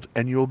filled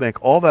and you will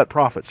make all that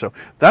profit. So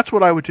that's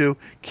what I would do.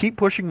 Keep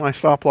pushing my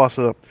stop loss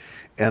up,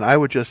 and I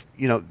would just,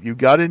 you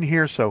got in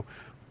here, so,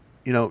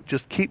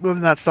 just keep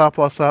moving that stop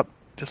loss up,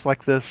 just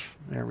like this.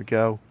 There we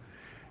go.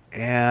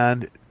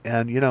 and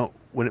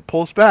when it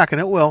pulls back, and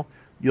it will,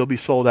 you'll be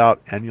sold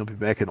out and you'll be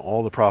making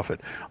all the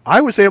profit.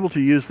 I was able to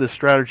use this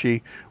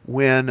strategy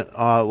when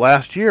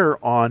last year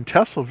on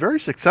Tesla very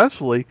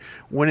successfully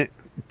when it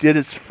did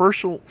its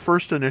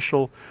first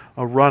initial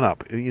run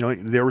up.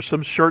 There was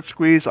some short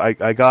squeeze.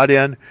 I got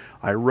in,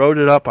 I rode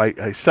it up,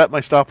 I set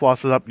my stop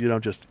losses up,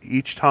 just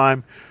each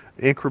time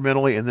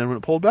incrementally, and then when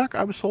it pulled back,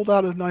 I was sold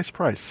out at a nice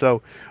price.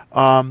 So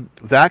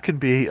that can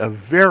be a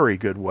very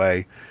good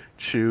way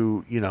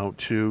to to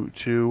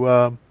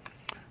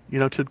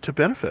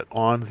benefit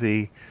on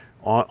a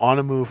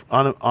move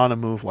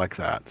like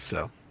that.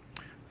 So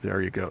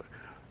there you go.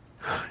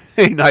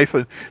 Hey,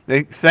 Nathan,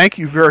 thank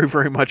you very,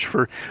 very much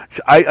for.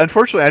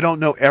 Unfortunately, I don't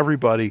know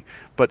everybody,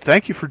 but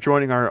thank you for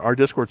joining our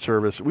Discord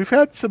service. We've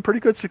had some pretty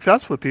good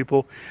success with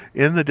people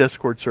in the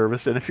Discord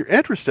service, and if you're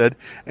interested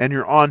and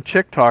you're on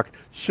TikTok,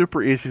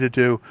 super easy to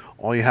do.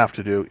 All you have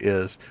to do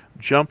is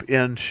jump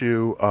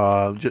into,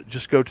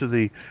 just go to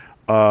the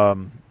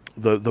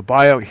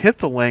bio, hit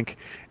the link,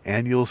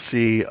 and you'll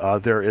see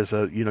there is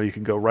you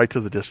can go right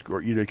to the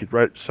Discord. You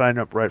could sign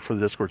up right for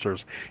the Discord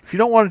service. If you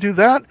don't want to do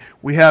that,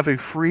 we have a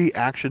free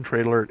action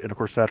trade alert, and of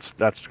course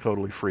that's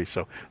totally free.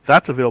 So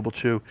that's available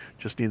too.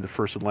 Just need the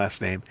first and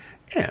last name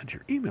and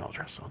your email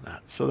address on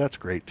that. So that's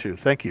great too.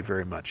 Thank you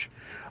very much.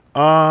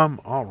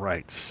 All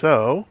right.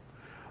 So,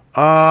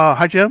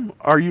 hi Jim,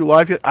 are you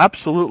live yet?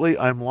 Absolutely,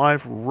 I'm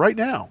live right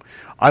now.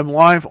 I'm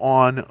live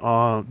on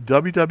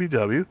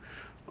www.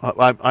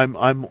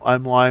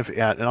 I'm live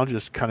at, and I'll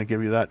just kind of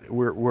give you that.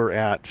 We're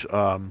at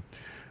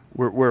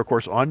we're of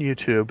course on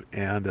YouTube,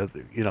 and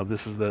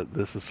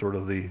this is sort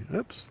of the.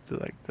 Oops,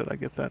 did I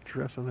get that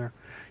address in there?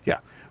 Yeah,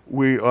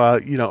 we are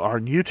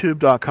on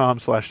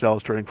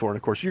YouTube.com/Dallas Trading Floor, and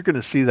of course you're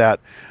going to see that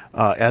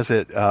as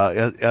it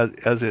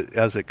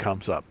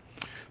comes up.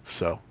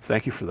 So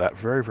thank you for that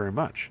very, very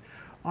much.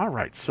 All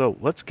right, so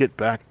let's get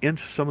back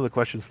into some of the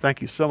questions.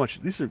 Thank you so much.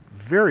 These are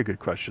very good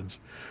questions,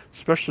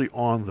 especially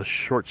on the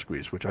short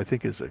squeeze, which I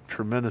think is a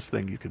tremendous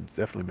thing. You can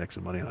definitely make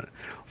some money on it.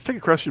 Let's take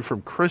a question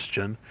from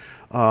Christian.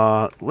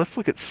 Let's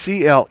look at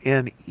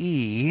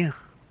CLNE.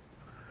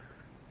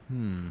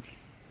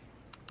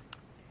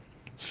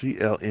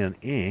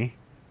 CLNE.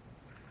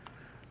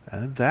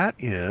 And that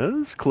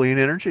is clean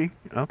energy.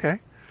 Okay.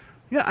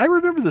 Yeah, I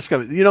remember this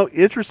company.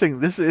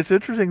 Interesting. It's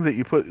interesting that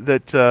you put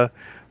that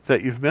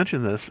that you've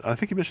mentioned this. I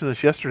think you mentioned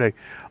this yesterday.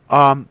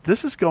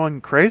 This is going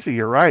crazy.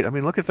 You're right. I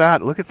mean, look at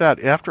that. Look at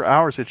that. After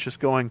hours, it's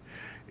going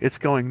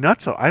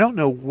nuts. So I don't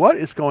know what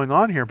is going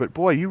on here, but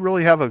boy, you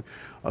really have a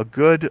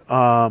good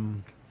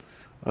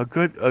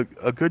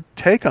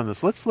take on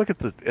this. Let's look at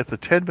the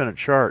 10-minute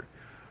chart.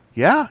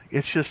 Yeah,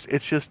 it's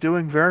just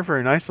doing very,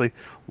 very nicely.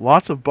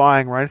 Lots of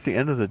buying right at the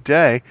end of the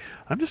day.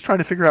 I'm just trying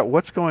to figure out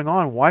what's going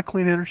on, why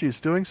clean energy is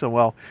doing so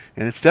well,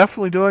 and it's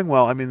definitely doing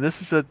well. I mean, this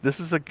is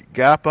a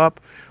gap up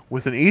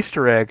with an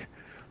Easter egg.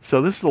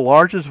 So this is the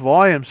largest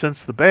volume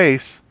since the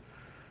base,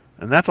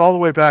 and that's all the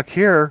way back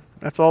here.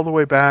 That's all the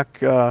way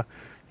back,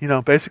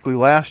 basically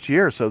last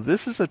year. So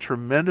this is a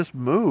tremendous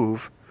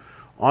move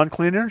on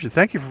clean energy.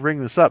 Thank you for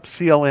bringing this up,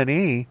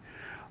 CLNE.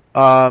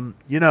 I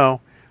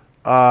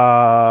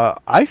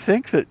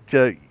think that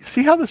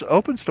see how this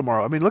opens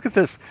tomorrow. I mean, look at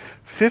this,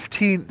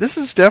 15. This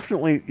is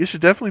definitely, you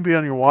should definitely be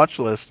on your watch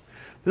list.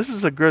 This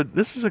is a good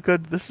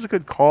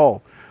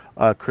call,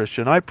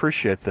 Christian. I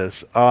appreciate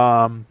this.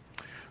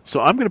 So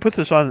I'm going to put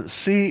this on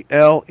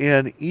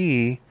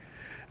CLNE,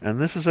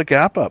 and this is a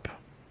gap up.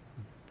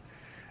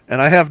 And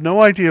I have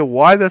no idea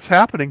why that's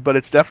happening, but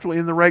it's definitely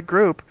in the right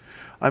group.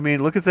 I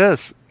mean, look at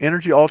this,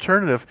 energy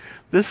alternative.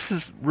 This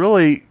is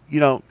really,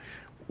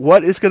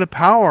 what is going to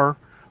power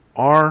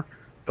our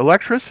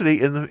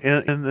electricity in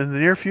the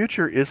near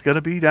future is going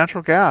to be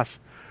natural gas,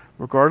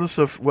 regardless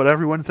of what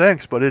everyone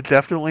thinks. But it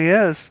definitely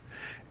is,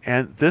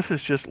 and this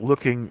is just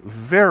looking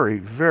very,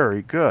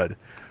 very good.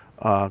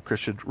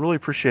 Christian, really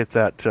appreciate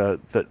that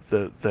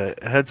the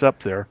heads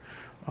up there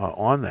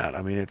on that.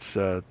 I mean, it's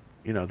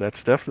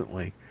that's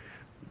definitely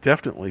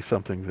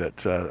something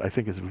that I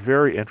think is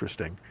very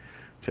interesting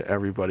to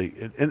everybody.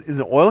 And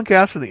the oil and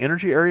gas and the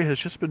energy area has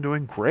just been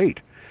doing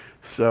great.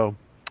 So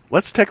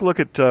let's take a look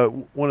at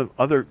one of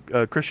other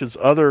Christian's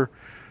other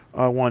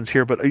ones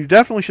here. But you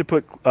definitely should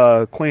put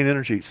clean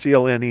energy,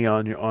 CLNE,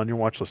 on your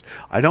watch list.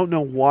 I don't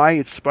know why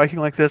it's spiking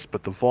like this,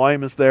 but the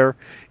volume is there.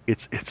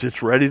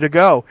 It's ready to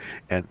go.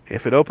 And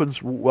if it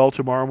opens well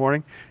tomorrow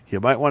morning, you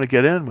might want to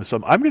get in with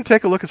some. I'm going to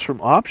take a look at some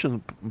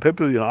option,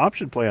 maybe an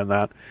option play on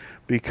that,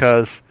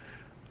 because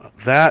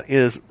that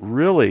is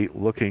really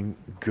looking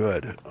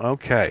good.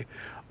 Okay,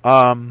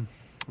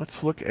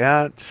 let's look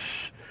at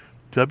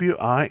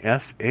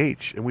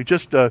WISH, and we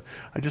just I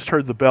just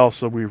heard the bell,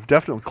 so we're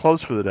definitely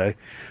closed for the day.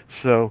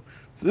 So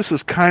this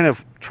is kind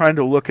of trying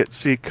to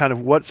see kind of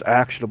what's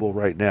actionable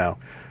right now.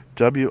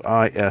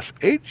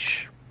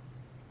 WISH,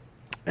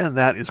 and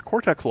that is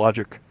Cortex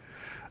Logic,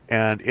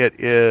 and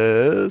it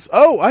is,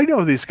 I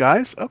know these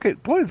guys. Okay,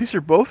 boy, these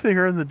are both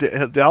here in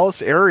the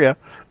Dallas area.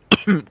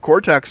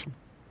 Cortex,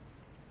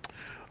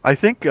 I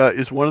think,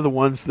 is one of the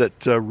ones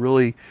that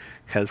really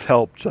has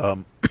helped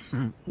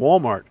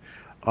Walmart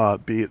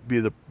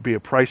be a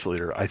price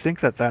leader. I think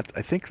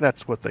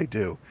that's what they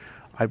do.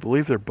 I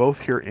believe they're both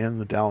here in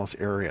the Dallas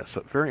area.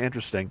 So very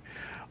interesting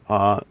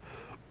uh,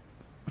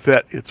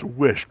 that it's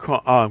Wish,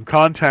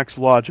 Context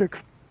Logic,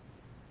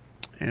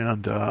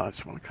 and I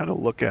just want to kind of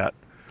look at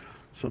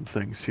some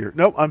things here.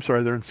 Nope, I'm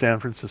sorry, they're in San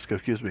Francisco.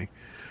 Excuse me.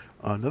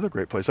 Another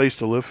great place. I used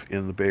to live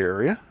in the Bay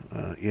Area,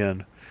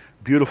 in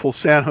beautiful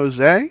San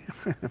Jose.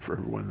 For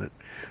everyone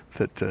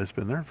that has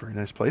been there, very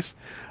nice place.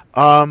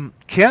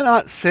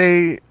 Cannot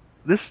say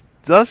this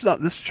does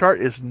not. This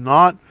chart is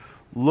not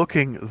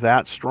looking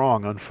that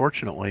strong.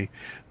 Unfortunately,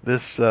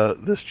 this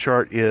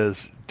chart is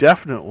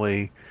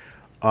definitely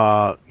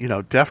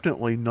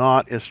definitely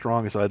not as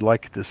strong as I'd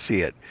like to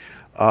see it.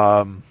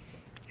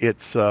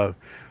 It's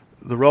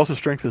The relative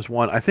strength is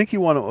one. I think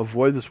you want to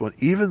avoid this one,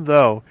 even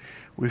though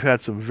we've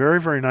had some very,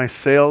 very nice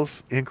sales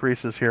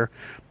increases here,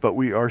 but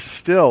we are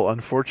still,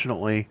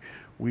 unfortunately,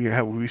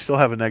 we still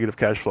have a negative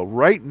cash flow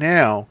right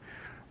now.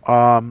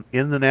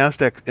 In the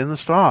Nasdaq, in the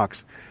stocks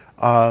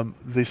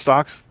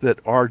that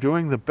are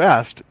doing the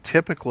best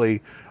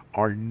typically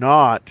are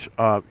not,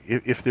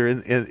 if they're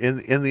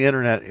in the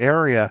internet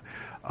area.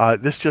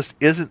 This just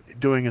isn't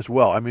doing as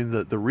well. I mean,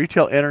 the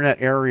retail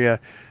internet area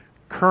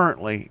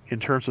currently, in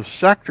terms of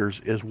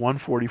sectors, is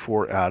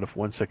 144 out of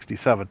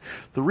 167.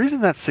 The reason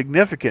that's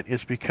significant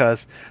is because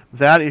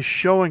that is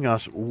showing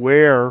us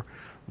where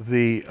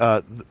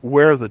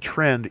the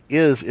trend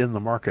is in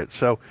the market.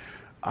 So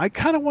I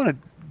kind of want to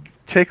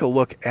take a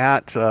look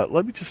at.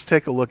 Let me just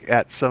take a look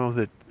at some of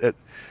the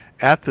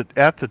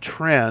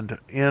trend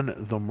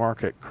in the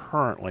market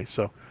currently.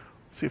 So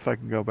see if I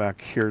can go back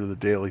here to the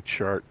daily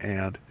chart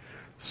and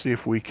see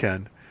if we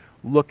can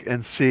look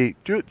and see,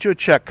 do a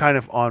check kind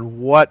of on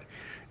what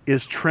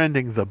is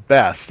trending the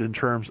best in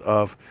terms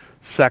of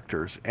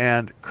sectors.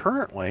 And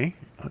currently,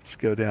 let's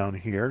go down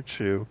here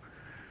to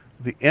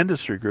the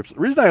industry groups. The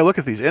reason I look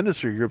at these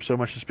industry groups so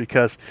much is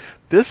because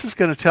this is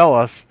going to tell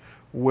us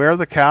where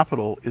the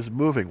capital is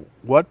moving,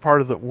 what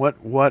part of the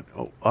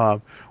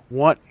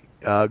what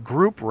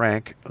group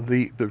rank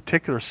the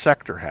particular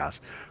sector has.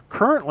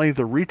 Currently,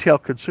 the retail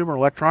consumer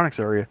electronics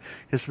area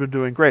has been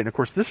doing great. And of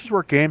course, this is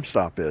where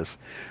GameStop is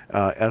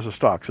as a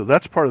stock. So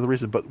that's part of the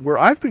reason. But where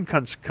I've been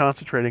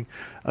concentrating,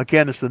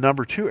 again, is the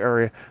number 2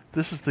 area.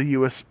 This is the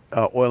U.S.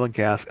 Oil and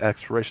gas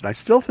exploration. I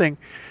still think,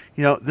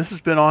 this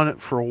has been on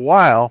it for a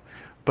while,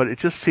 but it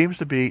just seems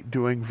to be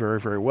doing very,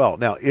 very well.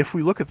 Now, if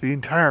we look at the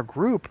entire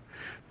group,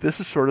 this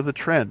is sort of the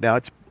trend. Now,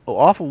 it's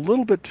off a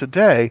little bit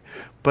today,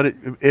 but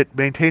it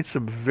maintains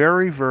some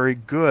very, very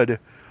good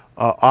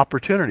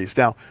opportunities.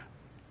 Now,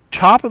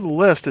 top of the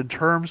list in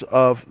terms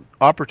of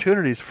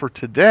opportunities for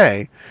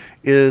today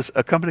is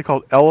a company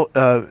called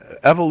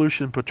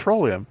Evolution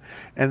Petroleum,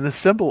 and the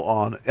symbol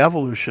on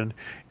Evolution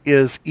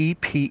is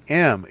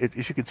EPM.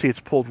 As you can see, it's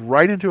pulled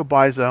right into a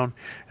buy zone,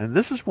 and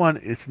this is one,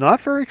 it's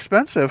not very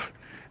expensive,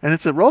 and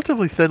it's a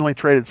relatively thinly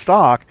traded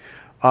stock.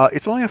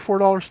 It's only a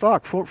 $4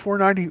 stock,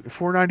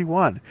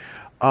 $4.91,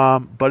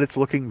 but it's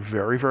looking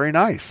very, very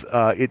nice.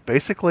 It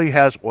basically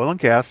has oil and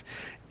gas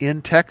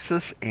in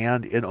Texas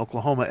and in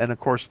Oklahoma, and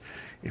of course,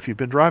 if you've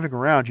been driving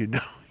around, you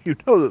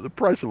know that the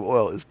price of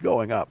oil is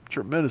going up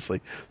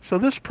tremendously. So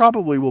this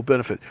probably will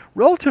benefit.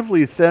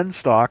 Relatively thin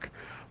stock,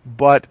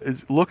 but is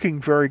looking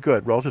very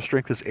good. Relative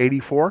strength is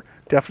 84.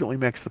 Definitely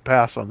makes the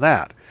pass on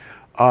that.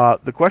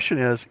 The question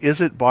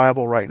is it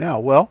viable right now?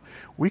 Well,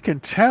 we can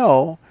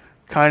tell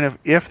kind of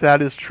if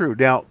that is true.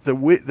 Now, the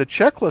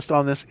checklist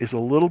on this is a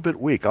little bit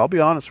weak. I'll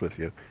be honest with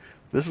you.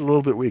 This is a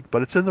little bit weak,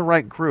 but it's in the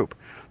right group.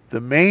 The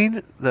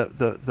main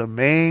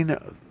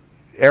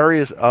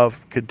areas of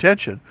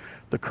contention,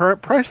 the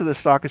current price of this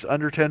stock is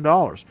under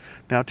 $10.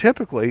 Now,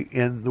 typically,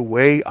 in the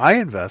way I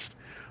invest,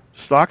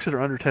 stocks that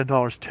are under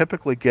 $10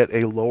 typically get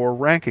a lower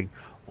ranking,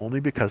 only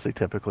because they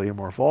typically are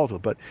more volatile.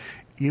 But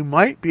you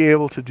might be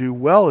able to do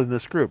well in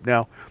this group.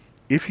 Now,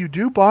 if you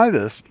do buy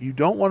this, you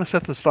don't want to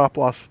set the stop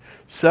loss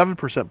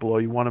 7% below.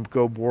 You want to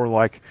go more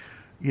like,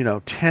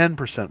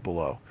 10%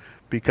 below,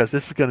 because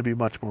this is going to be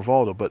much more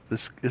volatile. But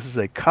this is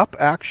a cup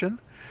action.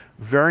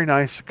 Very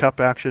nice cup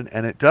action,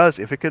 and it does,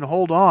 if it can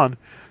hold on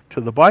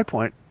to the buy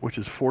point, which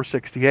is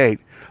 468,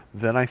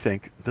 then I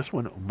think this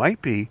one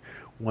might be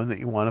one that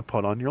you want to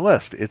put on your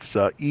list. It's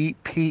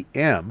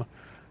EPM,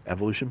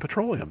 Evolution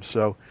Petroleum.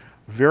 So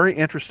very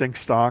interesting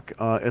stock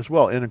as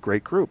well, in a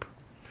great group.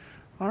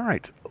 All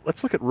right,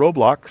 let's look at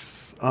Roblox.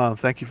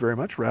 Thank you very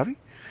much, Ravi.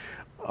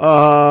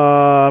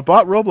 Bought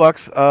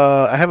Roblox.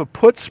 I have a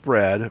put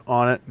spread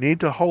on it.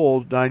 Need to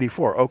hold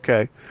 94.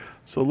 Okay,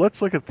 so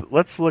let's look at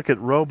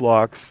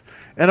Roblox.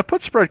 And a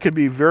put spread can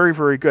be very,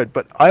 very good,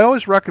 but I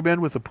always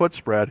recommend with a put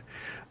spread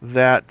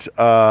that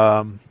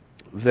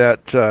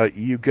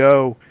you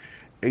go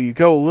a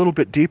little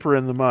bit deeper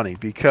in the money,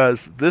 because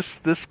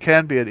this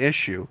can be an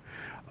issue.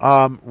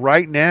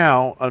 Right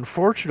now,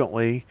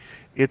 unfortunately,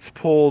 it's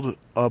pulled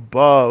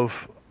below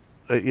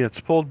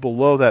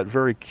that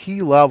very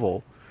key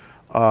level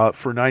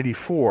for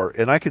 94,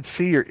 and I can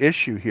see your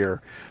issue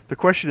here. The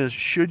question is,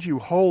 should you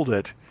hold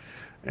it?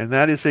 And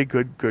that is a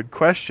good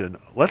question.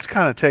 Let's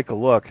kind of take a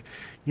look.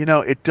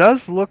 it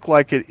does look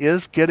like it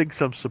is getting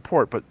some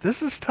support, but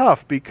this is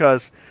tough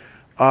because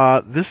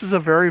this is a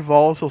very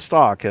volatile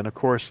stock, and of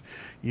course,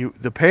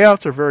 the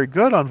payouts are very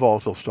good on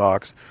volatile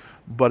stocks,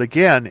 but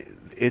again,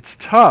 it's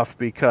tough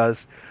because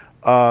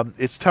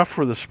it's tough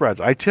for the spreads.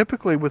 I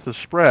typically, with the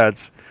spread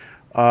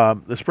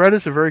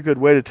is a very good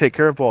way to take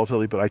care of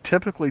volatility, but I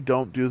typically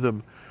don't do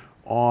them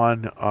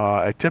on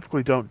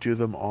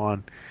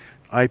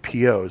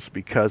IPOs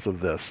because of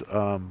this.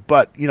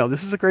 But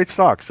this is a great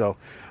stock, so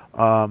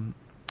um,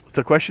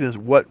 the question is,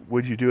 what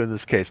would you do in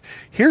this case?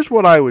 Here's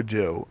what I would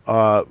do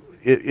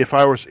if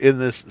I was in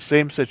this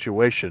same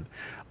situation.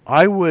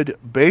 I would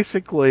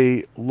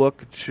basically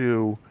look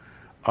to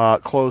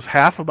close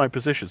half of my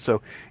position.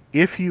 So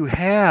if you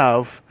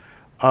have,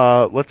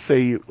 let's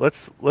say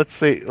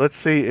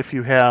if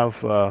you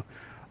have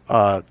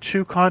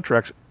two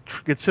contracts,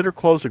 consider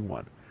closing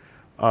one.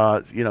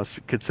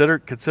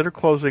 Consider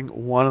closing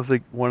one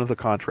of the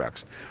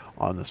contracts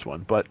on this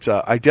one. But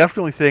I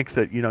definitely think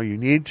that you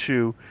need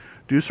to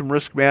do some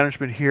risk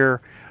management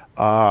here.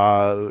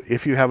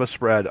 If you have a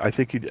spread,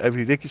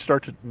 if you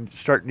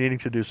start needing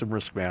to do some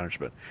risk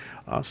management.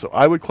 So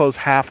I would close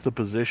half the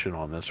position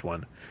on this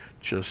one,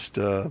 just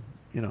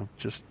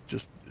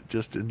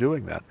just in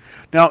doing that.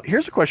 Now,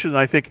 here's a question that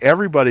I think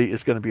everybody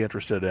is going to be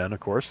interested in, of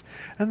course,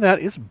 and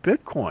that is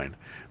Bitcoin,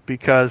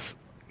 because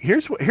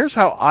here's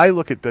how I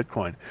look at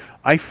Bitcoin.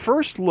 I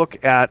first look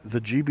at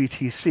the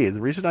GBTC, and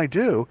the reason I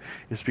do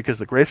is because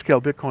the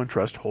Grayscale Bitcoin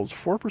Trust holds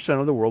 4%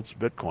 of the world's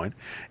Bitcoin,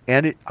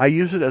 and I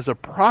use it as a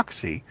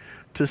proxy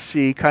to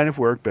see kind of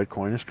where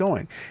Bitcoin is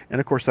going.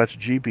 And of course, that's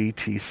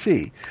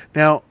GBTC.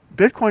 Now,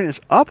 Bitcoin is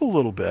up a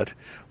little bit,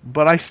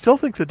 but I still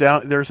think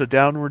there's a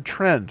downward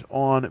trend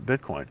on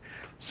Bitcoin.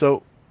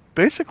 So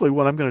basically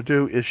what I'm going to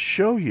do is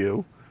show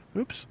you,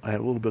 oops, I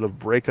have a little bit of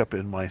breakup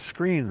in my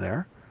screen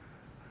there.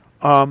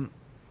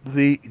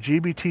 The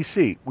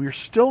GBTC, we're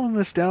still in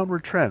this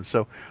downward trend.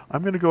 So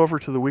I'm going to go over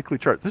to the weekly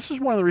chart. This is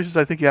one of the reasons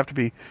I think you have to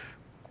be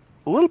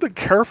a little bit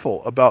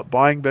careful about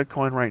buying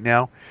Bitcoin right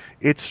now.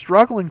 It's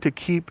struggling to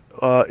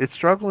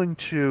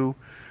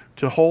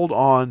hold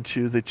on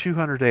to the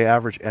 200-day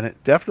average, and it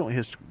definitely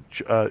has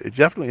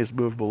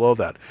moved below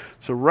that.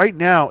 So right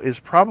now is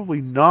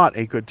probably not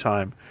a good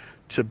time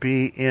to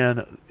be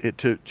in it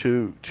to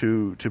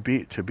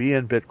be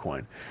in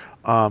Bitcoin.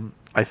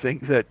 I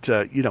think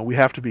that we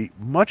have to be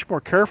much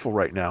more careful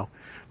right now,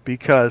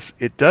 because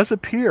it does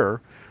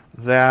appear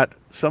that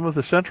some of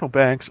the central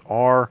banks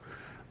are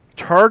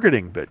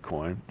targeting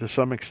Bitcoin to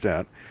some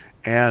extent,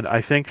 and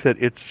I think that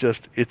it's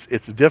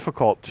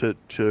difficult to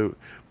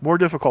more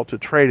difficult to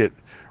trade it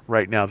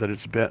right now than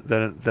it's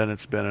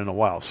been in a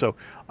while. So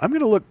we're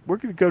going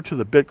to go to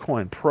the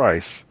Bitcoin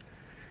price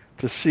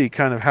to see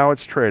kind of how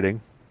it's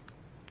trading.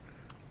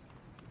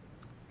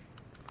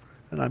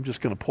 And I'm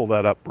just going to pull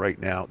that up right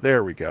now.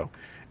 There we go.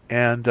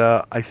 And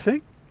I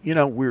think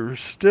we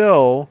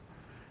still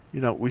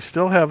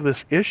have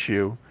this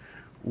issue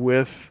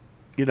with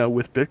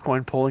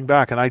Bitcoin pulling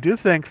back, and I do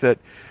think that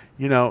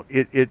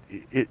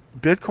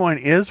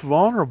Bitcoin is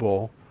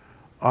vulnerable.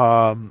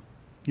 Bitcoin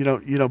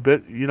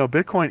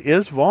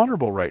is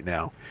vulnerable right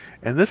now,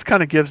 and this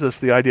kind of gives us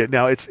the idea.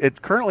 Now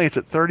currently it's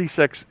at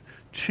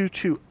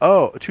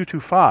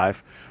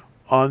 36,225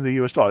 on the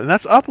U.S. dollar, and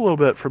that's up a little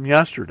bit from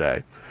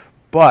yesterday.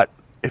 But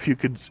if you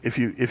can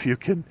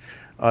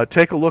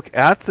take a look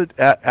at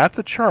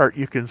the chart,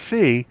 you can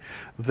see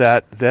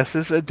that this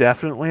is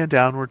definitely a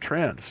downward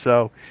trend.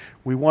 So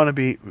we want to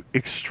be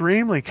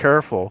extremely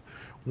careful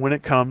when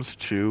it comes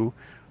to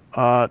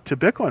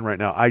Bitcoin right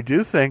now. I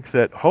do think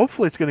that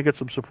hopefully it's going to get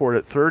some support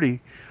at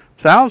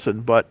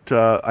 30,000, but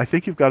I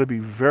think you've got to be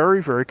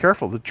very, very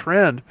careful. The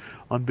trend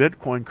on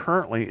Bitcoin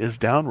currently is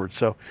downward.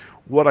 So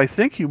what I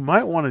think you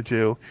might want to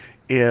do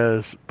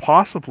is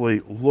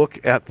possibly look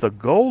at the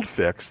gold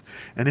fix,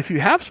 and if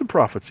you have some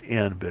profits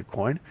in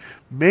Bitcoin,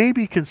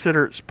 maybe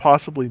consider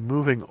possibly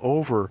moving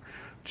over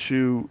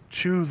to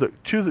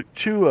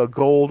a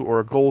gold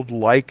or a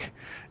gold-like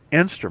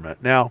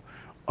instrument. Now,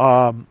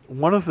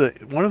 one of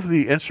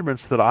the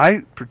instruments that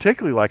I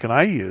particularly like and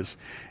I use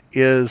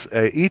is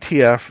a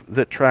ETF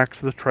that tracks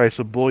the price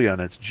of bullion.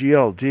 It's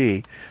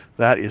GLD.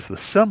 That is the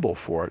symbol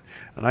for it,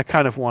 and I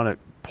kind of want to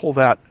pull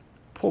that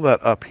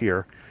up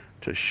here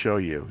to show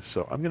you.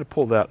 So I'm going to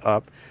pull that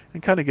up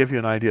and kind of give you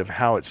an idea of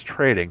how it's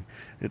trading,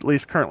 at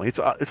least currently. It's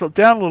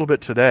down a little bit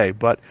today,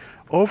 but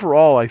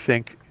overall I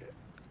think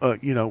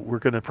we're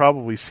going to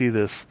probably see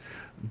this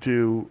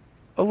do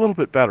a little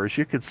bit better. As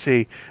you can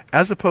see,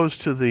 as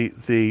opposed to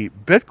the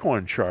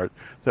Bitcoin chart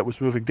that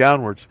was moving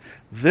downwards,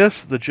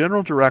 the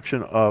general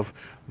direction of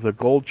the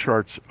gold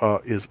charts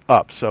is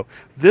up. So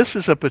this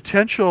is a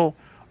potential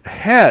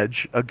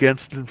hedge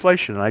against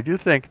inflation, and I do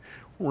think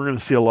we're going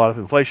to see a lot of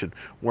inflation,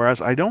 whereas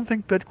I don't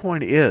think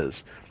Bitcoin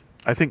is.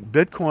 I think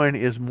Bitcoin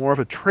is more of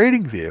a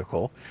trading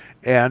vehicle,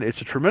 and it's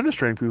a tremendous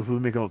trading vehicle.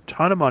 People make a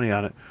ton of money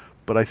on it,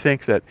 but I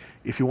think that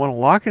if you want to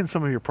lock in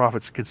some of your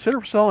profits,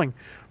 consider selling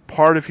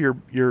part of your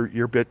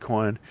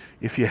Bitcoin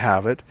if you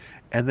have it,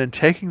 and then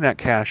taking that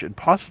cash and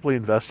possibly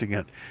investing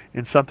it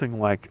in something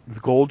like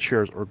gold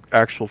shares or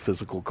actual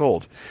physical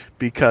gold,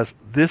 because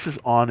this is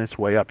on its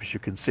way up, as you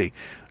can see.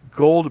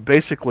 Gold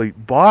basically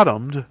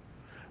bottomed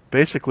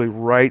basically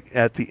right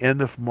at the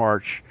end of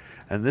March,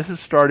 and this is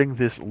starting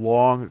this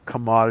long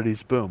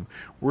commodities boom.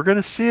 We're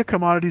going to see a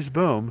commodities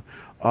boom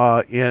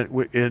in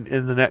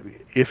the net.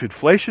 If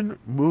inflation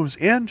moves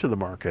into the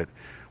market,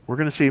 we're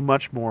going to see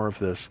much more of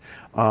this.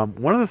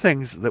 One of the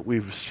things that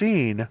we've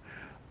seen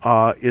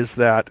is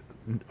that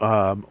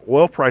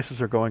oil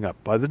prices are going up.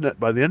 By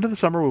the end of the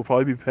summer, we'll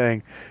probably be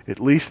paying at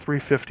least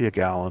 $3.50 a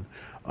gallon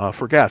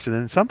for gas, and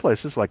in some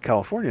places like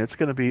California, it's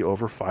going to be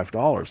over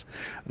 $5.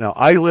 Now,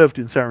 I lived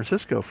in San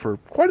Francisco for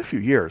quite a few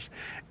years,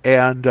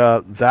 and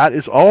that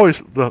is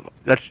always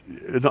that's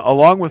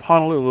along with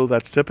Honolulu.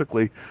 That's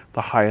typically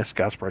the highest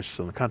gas prices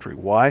in the country.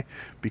 Why?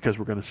 Because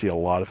we're going to see a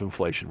lot of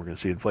inflation. We're going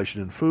to see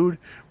inflation in food.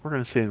 We're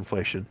going to see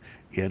inflation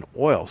in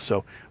oil.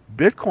 So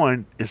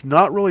Bitcoin is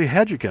not really a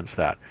hedge against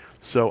that.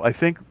 So I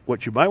think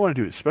what you might want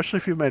to do, especially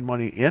if you've made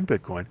money in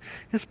Bitcoin,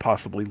 is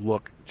possibly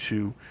look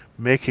to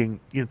making,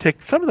 take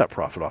some of that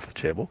profit off the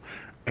table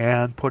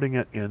and putting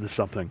it into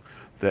something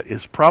that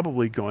is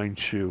probably going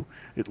to,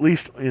 at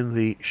least in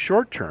the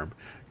short term,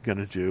 going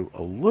to do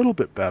a little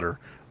bit better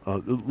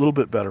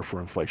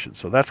for inflation.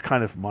 So that's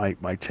kind of my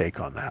take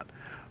on that.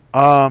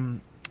 All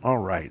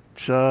right,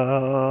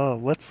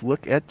 let's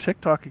look at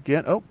TikTok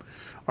again. Oh,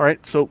 all right.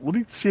 So let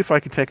me see if I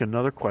can take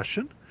another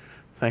question.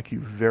 Thank you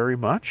very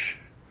much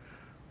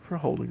for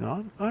holding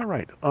on. All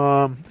right.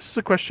 This is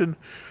a question.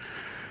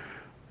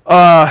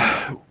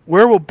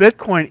 Where will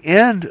Bitcoin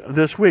end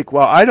this week?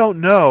 Well, I don't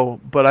know,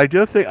 but I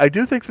do think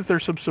that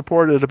there's some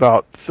support at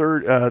about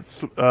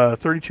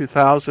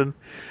 32,000.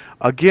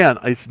 Again,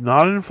 it's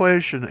not an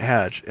inflation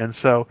hedge, and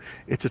so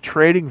it's a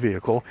trading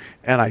vehicle.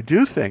 And I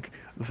do think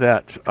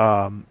that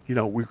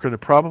we're going to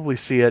probably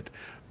see it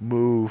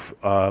move.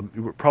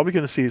 We're probably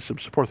going to see some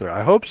support there.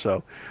 I hope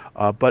so.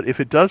 But if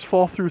it does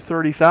fall through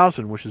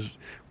 30,000, which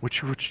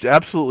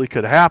absolutely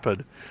could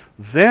happen,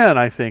 then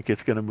I think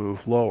it's going to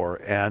move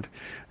lower, and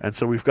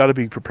so we've got to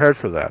be prepared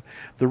for that.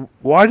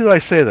 Why did I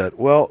say that?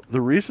 Well,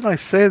 the reason I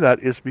say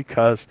that is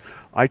because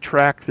I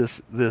track this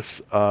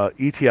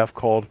ETF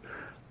called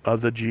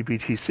the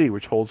GBTC,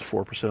 which holds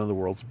 4% of the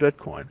world's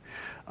Bitcoin,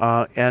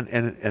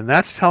 and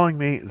that's telling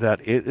me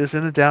that it is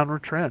in a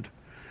downward trend.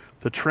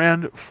 The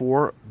trend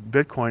for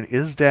Bitcoin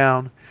is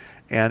down,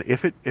 and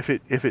if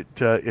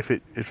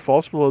it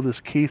falls below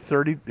this key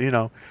 30,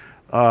 the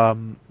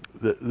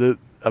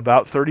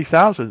about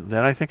 30,000,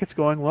 then I think it's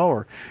going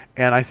lower,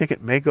 and I think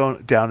it may go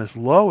down as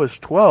low as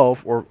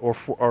 12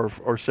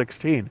 or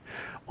 16.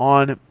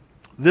 On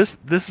this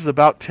is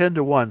about 10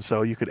 to 1,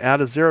 so you could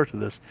add a zero to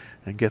this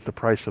and get the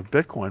price of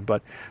Bitcoin.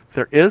 But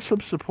there is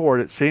some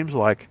support. It seems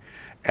like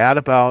at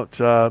about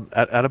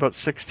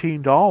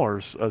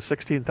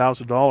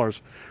 $16,000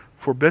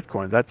 for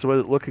Bitcoin. That's what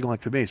it's looking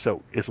like to me.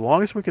 So as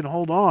long as we can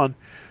hold on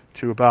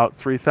to about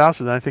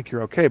 3,000, then I think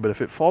you're okay. But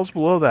if it falls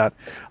below that,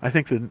 I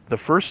think the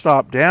first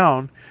stop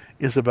down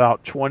is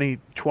about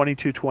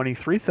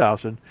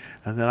 23,000,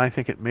 and then I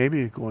think it may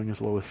be going as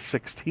low as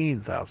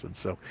 16,000.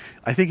 So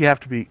I think you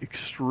have to be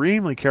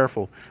extremely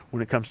careful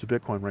when it comes to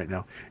Bitcoin right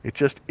now. It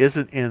just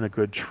isn't in a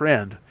good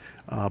trend,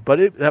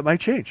 but that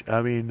might change.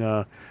 I mean,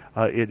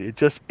 it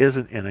just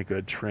isn't in a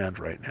good trend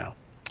right now.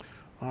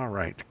 All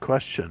right,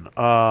 question.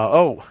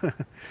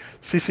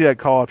 CCI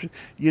call option.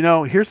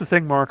 Here's the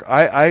thing, Mark.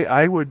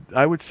 I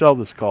would sell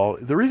this call.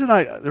 The reason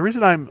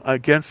I'm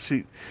against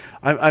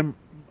I'm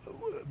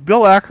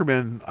Bill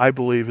Ackerman, I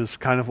believe, is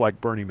kind of like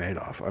Bernie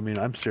Madoff. I mean,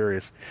 I'm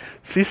serious.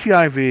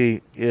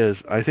 CCIV is,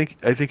 I think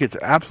it's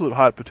absolute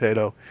hot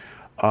potato,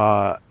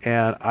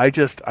 and I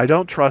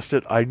don't trust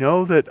it. I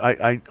know that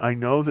I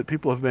know that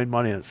people have made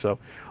money in it, so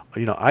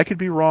I could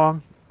be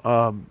wrong,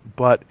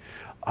 but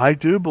I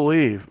do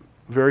believe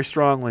very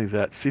strongly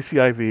that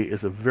CCIV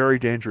is a very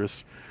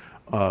dangerous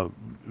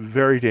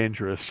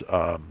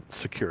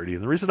security.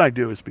 And the reason I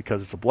do is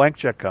because it's a blank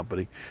check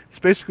company. It's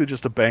basically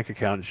just a bank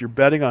account. You're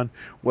betting on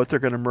what they're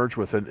going to merge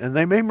with, and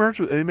they may merge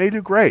with. They may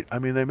do great. I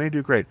mean, they may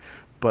do great.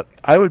 But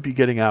I would be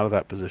getting out of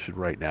that position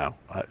right now.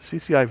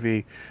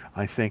 CCIV,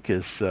 I think,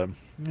 is I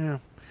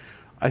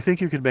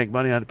think you can make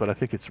money on it, but I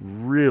think it's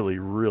really,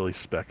 really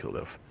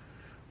speculative.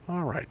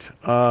 All right.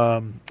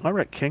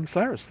 King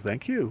Cyrus,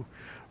 thank you.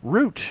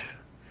 Root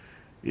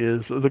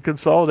is the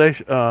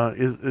consolidation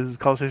is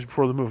consolidation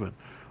before the movement.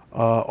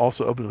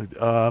 Also open.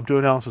 Do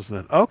analysis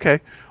then.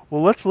 Okay.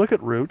 Well, let's look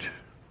at Root.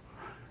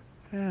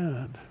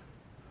 And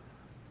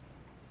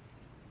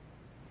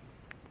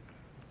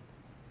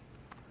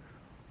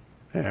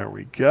there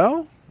we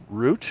go.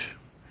 Root.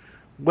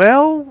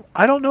 Well,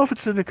 I don't know if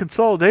it's in a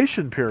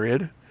consolidation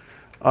period,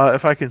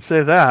 if I can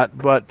say that,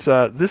 but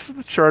this is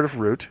the chart of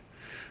Root,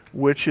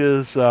 which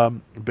is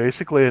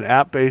basically an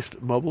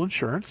app-based mobile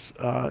insurance.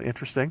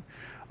 Interesting.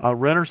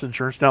 Renter's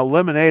insurance. Now,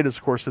 Lemonade is,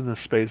 of course, in this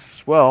space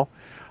as well.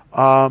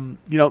 The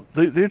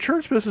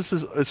insurance business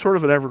is sort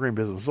of an evergreen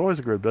business. It's always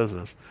a good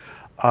business.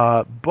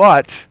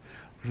 But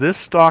this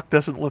stock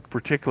doesn't look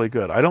particularly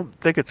good. I don't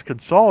think it's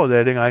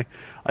consolidating. I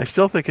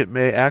still think it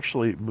may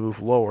actually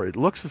move lower. It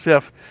looks as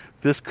if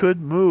this could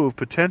move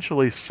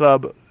potentially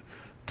sub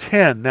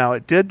 10. Now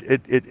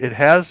it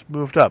has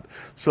moved up.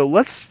 So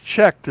let's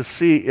check to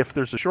see if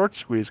there's a short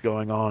squeeze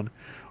going on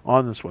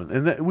this one.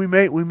 And we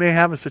may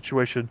have a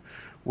situation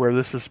where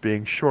this is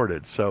being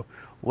shorted. So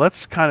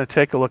let's kind of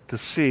take a look to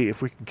see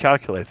if we can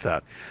calculate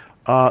that.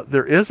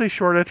 There is a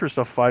short interest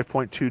of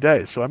 5.2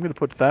 days. So I'm going to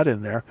put that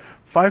in there.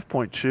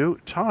 5.2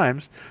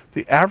 times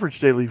the average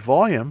daily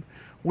volume,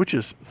 which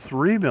is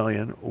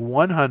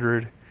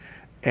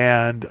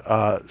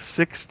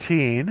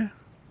 3,116.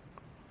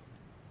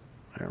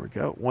 There we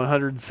go.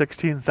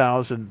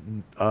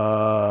 116,000.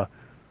 Let's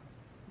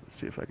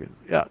see if I can.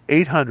 Yeah,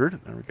 800.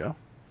 There we go.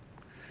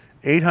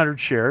 800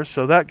 shares.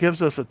 So that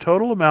gives us a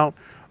total amount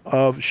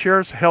of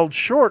shares held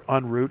short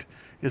on Root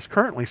is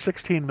currently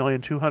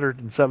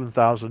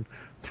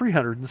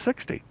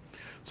 16,207,360.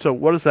 So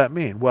what does that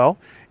mean? Well,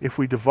 if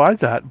we divide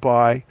that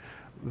by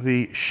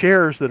the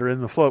shares that are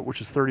in the float, which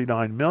is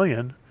 39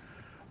 million,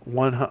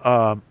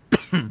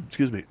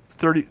 excuse me,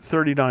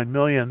 39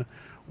 million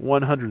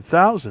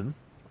 100,000.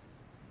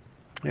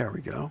 There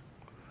we go.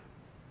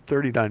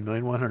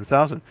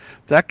 39,100,000.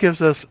 That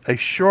gives us a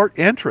short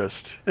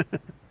interest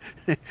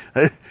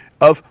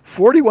of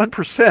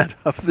 41%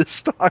 of this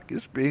stock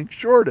is being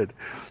shorted.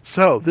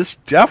 So this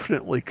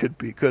definitely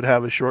could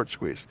have a short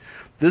squeeze.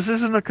 This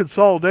isn't a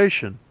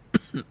consolidation.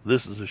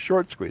 This is a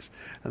short squeeze.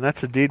 And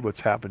that's indeed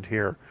what's happened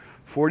here.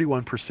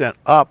 41%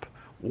 up.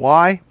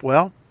 Why?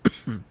 Well,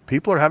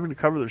 people are having to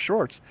cover their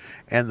shorts,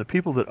 and the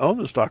people that own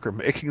the stock are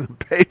making them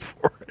pay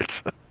for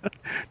it.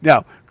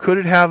 Now, could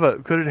it have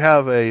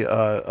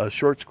a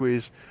short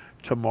squeeze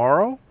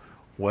tomorrow?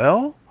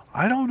 Well,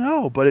 I don't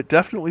know, but it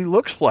definitely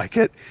looks like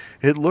it.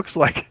 It looks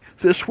like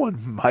this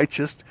one might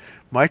just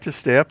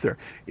stay up there.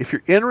 If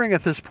you're entering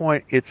at this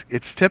point,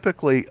 it's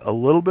typically a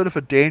little bit of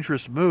a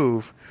dangerous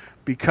move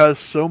because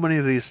so many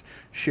of these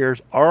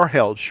shares are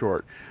held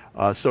short.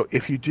 So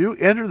if you do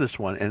enter this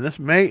one, and this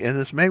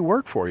may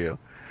work for you,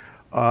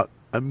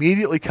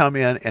 immediately come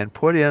in and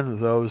put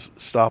in those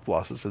stop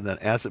losses, and then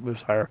as it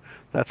moves higher,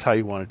 that's how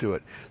you want to do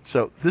it.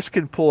 So this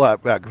can pull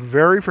out back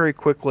very, very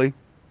quickly,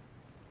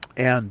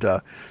 and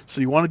so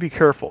you want to be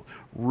careful.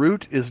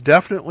 Root is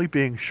definitely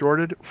being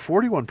shorted.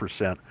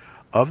 41%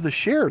 of the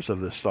shares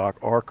of this stock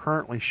are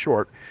currently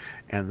short,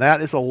 and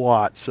that is a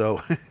lot.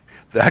 So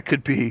that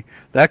could be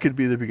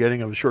the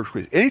beginning of a short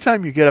squeeze.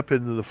 Anytime you get up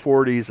into the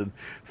 40s and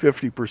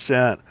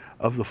 50%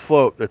 of the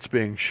float that's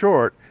being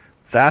short,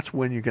 that's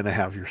when you're going to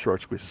have your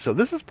short squeezes. So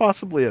this is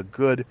possibly a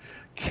good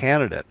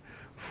candidate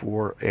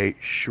for a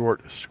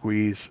short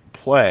squeeze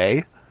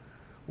play,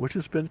 which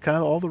has been kind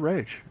of all the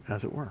rage,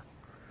 as it were.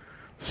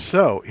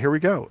 So here we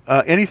go.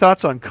 Any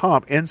thoughts on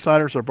comp?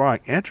 Insiders are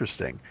buying.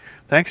 Interesting.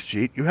 Thanks,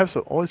 Jeet. You have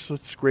always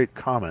such great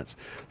comments.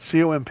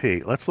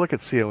 COMP. Let's look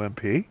at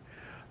COMP. I'm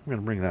going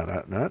to bring that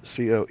out now.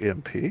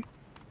 COMP.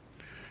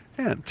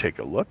 And take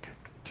a look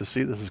to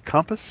see. This is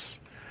Compass.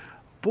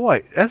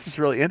 Boy, this is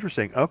really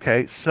interesting.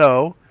 Okay,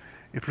 so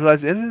it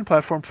provides an end-to-end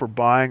platform for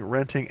buying,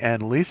 renting,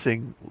 and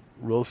leasing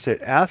real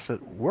estate asset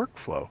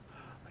workflow.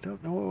 I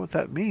don't know what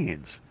that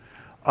means.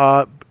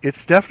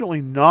 It's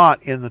definitely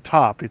not in the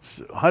top. It's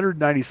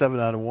 197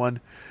 out of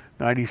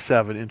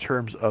 197 in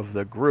terms of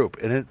the group.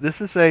 And this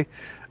is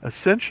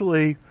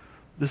essentially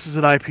an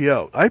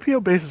IPO.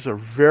 IPO bases are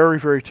very,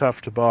 very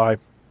tough to buy.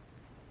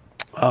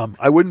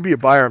 I wouldn't be a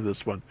buyer of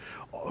this one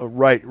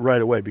right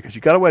away because you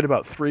got to wait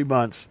about 3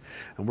 months,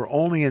 and we're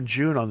only in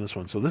June on this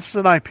one. So this is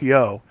an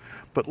IPO.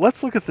 But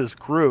let's look at this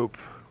group.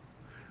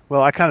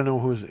 Well, I kind of know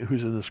who's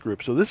in this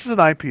group. So this is an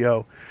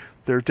IPO.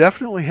 There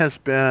definitely has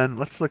been,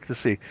 let's look to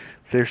see.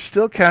 They're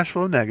still cash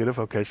flow negative.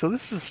 Okay, so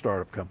this is a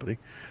startup company.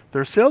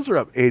 Their sales are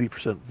up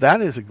 80%.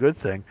 That is a good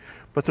thing,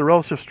 but the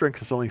relative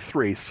strength is only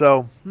 3.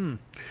 So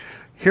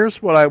here's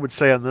what I would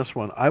say on this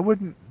one. I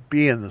wouldn't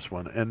be in this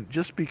one, and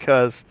just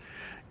because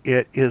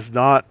it is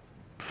not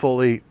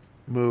fully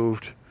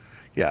moved,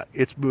 yeah,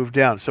 it's moved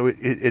down. So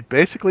it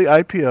basically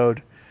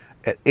IPO'd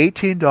at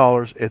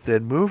 $18. It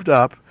then moved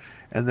up,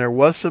 and there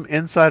was some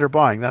insider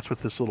buying. That's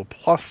what this little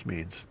plus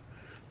means.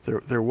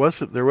 There was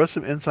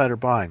some insider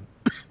buying,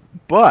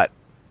 but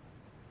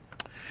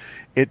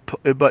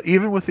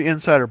even with the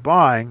insider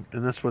buying,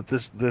 and that's what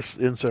this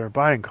insider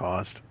buying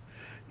cost.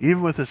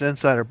 Even with this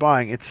insider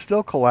buying, it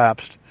still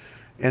collapsed,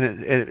 and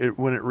it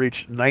when it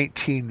reached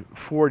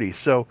 1940.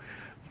 So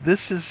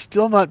this has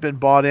still not been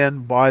bought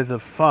in by the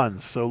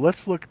funds. So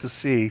let's look to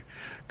see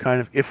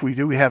kind of if we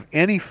have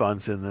any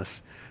funds in this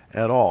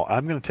at all.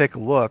 I'm going to take a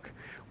look.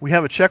 We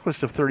have a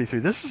checklist of 33.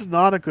 This is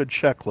not a good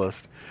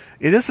checklist.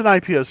 It is an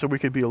IPO, so we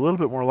could be a little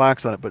bit more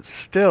lax on it, but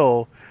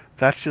still,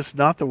 that's just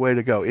not the way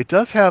to go. It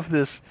does have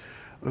this,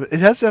 it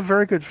has to have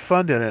very good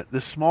fund in it,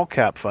 this small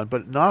cap fund,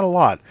 but not a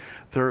lot.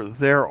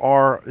 There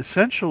are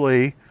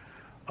essentially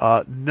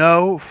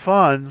no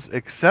funds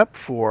except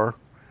for,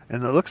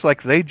 and it looks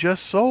like they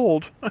just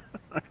sold.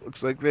 It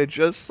looks like they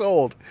just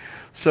sold.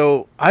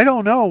 So I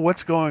don't know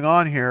what's going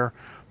on here,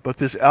 but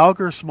this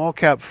Alger small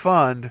cap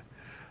fund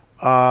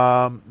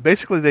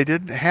Basically, they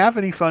didn't have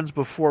any funds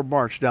before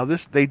March. Now,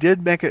 this they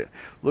did make it.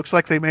 Looks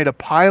like they made a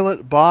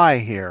pilot buy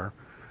here,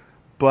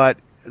 but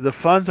the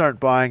funds aren't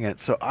buying it.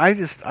 So I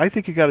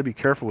think you got to be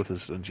careful with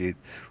this, Sanjeet.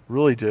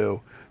 Really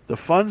do. The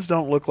funds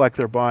don't look like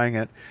they're buying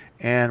it,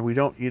 and we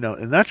don't,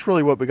 and that's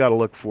really what we got to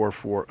look for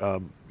for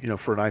an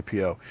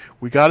IPO.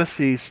 We got to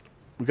see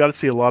we got to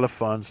see a lot of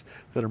funds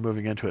that are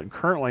moving into it. And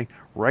currently,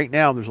 right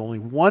now, there's only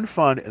one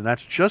fund, and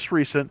that's just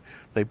recent.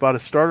 They bought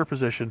a starter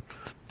position.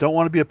 Don't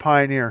want to be a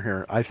pioneer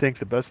here. I think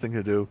the best thing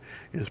to do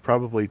is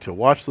probably to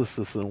watch this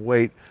and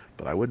wait,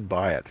 but I wouldn't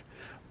buy it.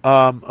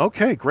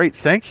 Okay, great.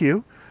 Thank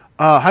you.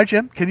 Hi,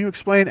 Jim. Can you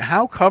explain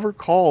how covered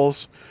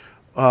calls?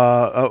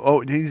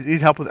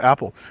 Need help with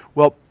Apple.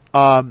 Well,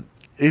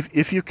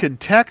 if you can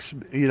text,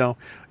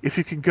 if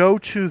you can go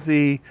to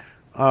the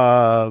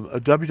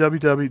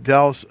www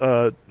Dallas,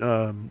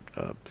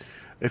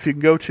 if you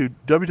can go to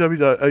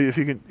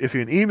www, if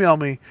you can email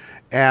me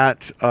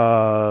at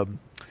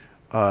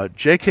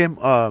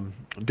jk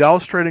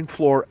Dallas Trading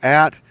Floor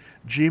at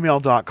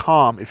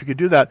gmail.com. If you could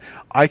do that,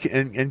 I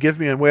can and give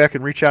me a way I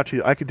can reach out to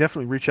you. I can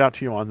definitely reach out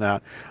to you on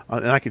that,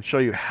 and I can show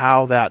you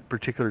how that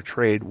particular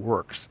trade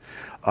works.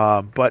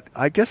 But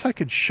I guess I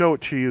could show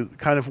it to you,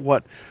 kind of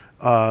what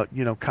I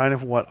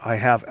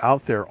have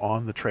out there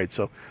on the trade.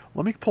 So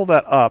let me pull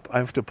that up. I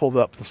have to pull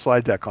up the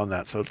slide deck on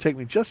that, so it'll take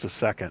me just a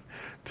second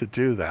to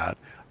do that.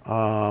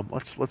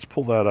 Let's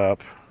pull that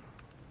up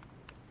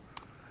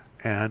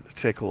and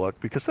take a look,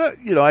 because that,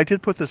 I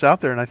did put this out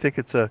there, and I think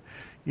it's a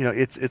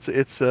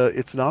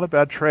it's not a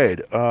bad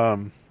trade.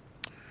 And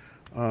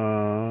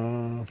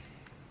I'm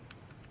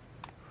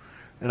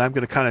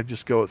going to kind of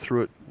just go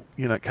through it,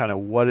 kind of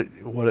what it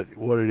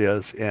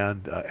is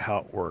and how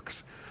it works.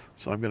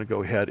 So I'm going to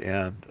go ahead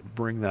and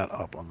bring that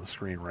up on the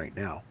screen right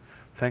now.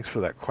 Thanks for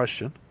that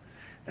question.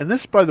 And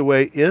this, by the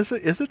way, is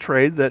a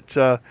trade that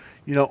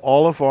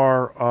all of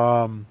our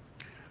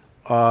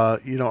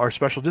our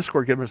special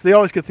Discord members, they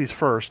always get these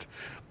first,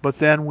 but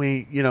then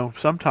we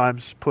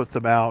sometimes put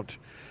them out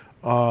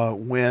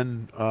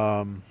when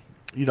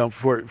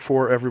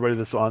for everybody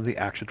that's on the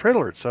Action Trade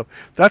Alert. So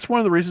that's one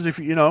of the reasons, if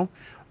you want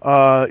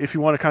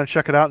to kind of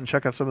check it out and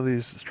check out some of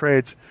these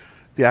trades,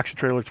 the Action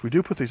Trade Alerts, we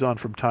do put these on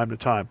from time to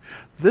time.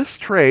 This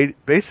trade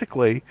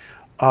basically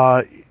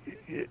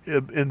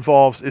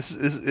involves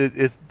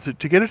to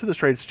get into this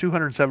trade, it's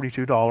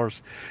 $272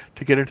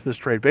 to get into this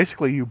trade.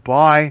 Basically, you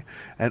buy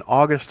an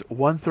August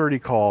 130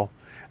 call,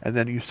 and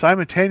then you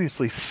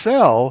simultaneously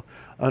sell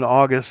an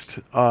August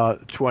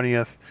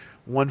 20th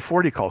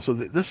 140 call. So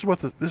this is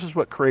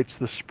what creates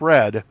the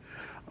spread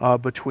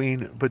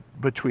between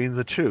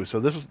the two. So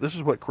this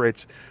is what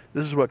creates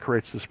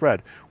the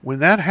spread. When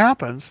that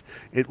happens,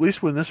 at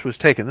least when this was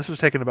taken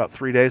about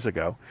 3 days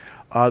ago,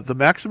 the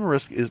maximum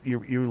risk is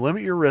you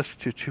limit your risk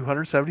to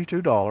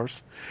 $272,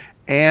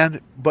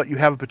 but you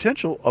have a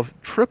potential of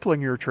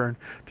tripling your return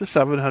to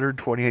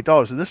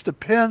 $728. And this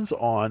depends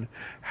on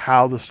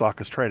how the stock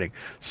is trading.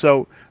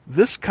 So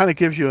this kind of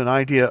gives you an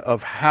idea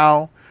of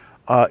how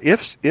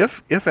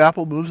if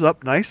Apple moves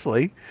up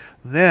nicely,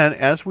 then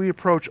as we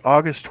approach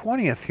August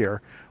 20th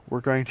here,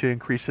 we're going to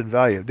increase in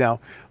value. Now,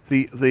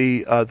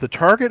 the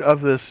target of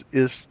this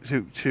is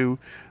to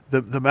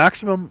the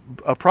maximum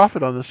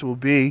profit on this will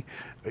be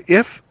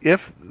if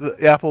the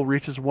Apple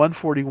reaches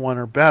 141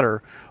 or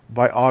better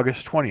by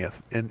August 20th,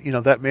 and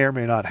that may or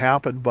may not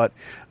happen, but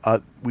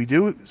we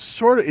do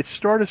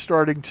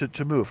starting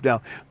to move.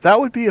 Now, that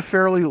would be a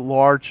fairly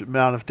large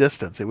amount of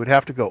distance. It would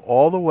have to go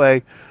all the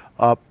way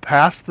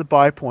past the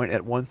buy point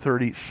at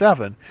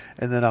 137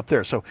 and then up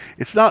there. So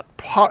it's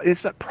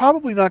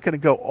probably not going to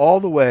go all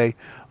the way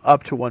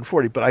up to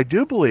 140, but I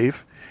do believe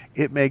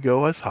it may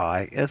go as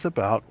high as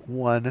about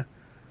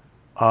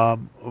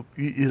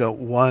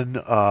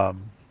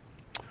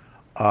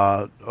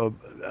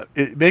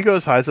it may go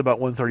as high as about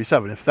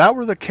 137. If that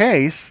were the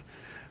case,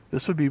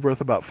 this would be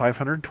worth about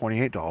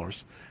 $528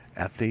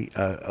 at the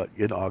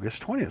in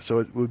August 20th. So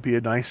it would be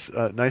a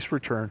nice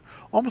return,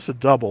 almost a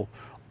double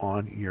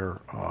on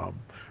your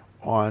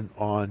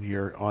on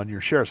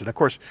your shares. And of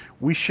course,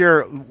 we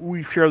share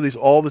these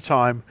all the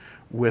time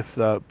with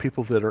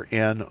people that are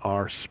in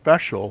our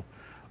special.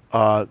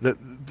 The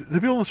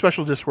people in the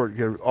special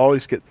Discord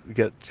always get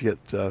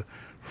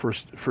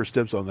first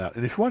dibs on that.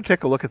 And if you want to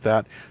take a look at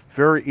that,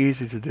 very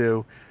easy to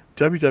do.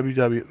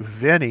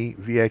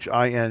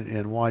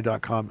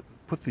 www.vinny.com.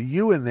 Put the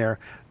U in there,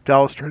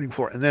 Dallas Trading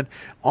Floor, and then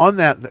on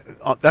that,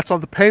 that's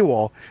on the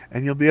paywall,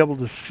 and you'll be able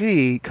to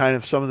see kind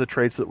of some of the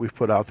trades that we've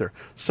put out there.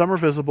 Some are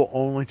visible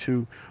only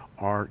to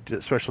our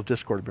special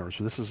Discord members.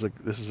 So this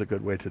is a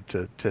good way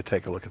to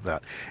take a look at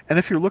that. And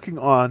if you're looking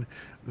on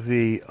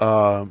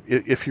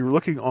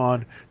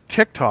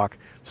TikTok,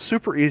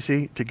 super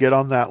easy to get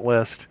on that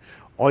list.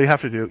 All you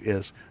have to do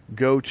is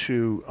go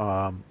to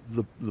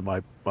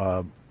my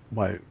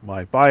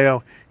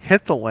bio,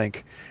 hit the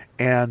link,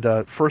 and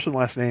first and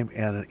last name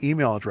and an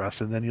email address,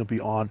 and then you'll be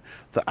on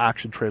the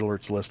Action Trade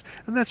Alerts list.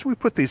 And that's we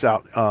put these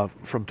out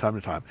from time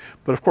to time.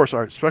 But of course,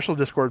 our special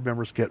Discord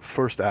members get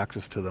first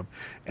access to them,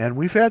 and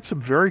we've had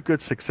some very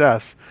good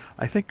success.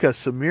 I think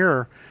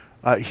Samir,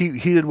 he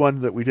did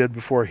one that we did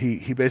before.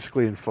 He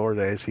basically in 4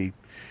 days he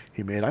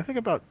made I think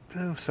about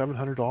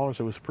 $700.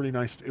 It was pretty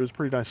nice. It was a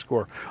pretty nice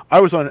score. I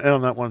was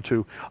on that one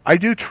too. I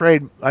do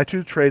trade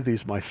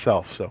these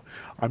myself, so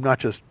I'm not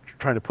just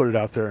trying to put it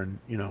out there and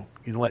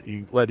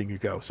letting you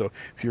go. So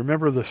if you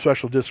remember the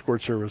special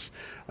Discord service,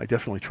 I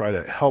definitely try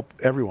to help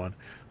everyone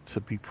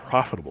to be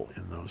profitable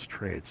in those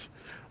trades.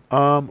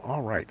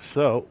 All right,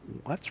 so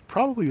that's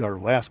probably our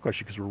last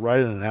question because we're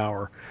right at an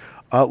hour.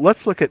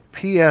 Let's look at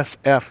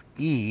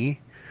PSFE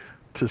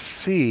to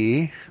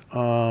see.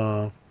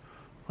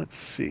 Let's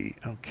see.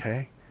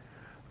 Okay.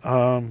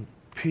 PSFE.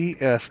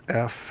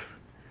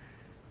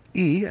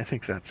 I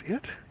think that's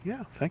it.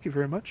 Yeah. Thank you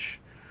very much.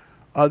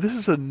 This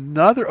is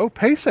another,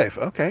 PaySafe.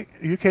 Okay,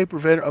 UK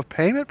provider of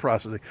payment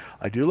processing.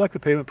 I do like the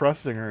payment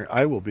processing area.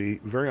 I will be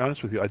very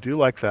honest with you. I do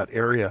like that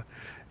area.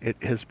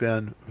 It has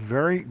been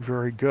very,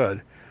 very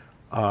good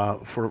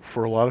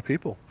for a lot of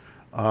people.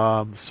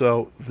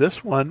 So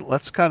this one,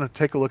 let's kind of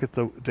take a look at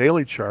the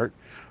daily chart.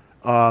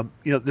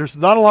 There's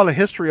not a lot of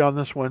history on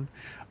this one,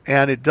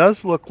 and it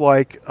does look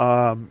like, it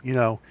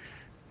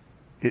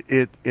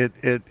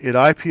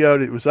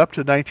IPO'd. It was up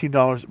to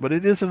 $19, but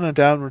it is in a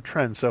downward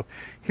trend. So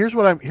here's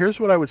what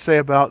I would say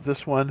about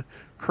this one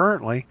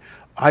currently.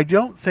 I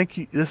don't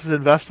think this is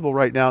investable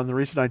right now, and the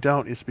reason I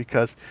don't is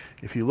because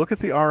if you look at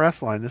the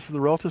RS line, this is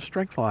the relative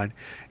strength line,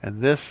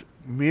 and this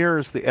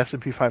mirrors the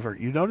S&P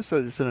 500. You notice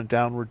that it's in a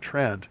downward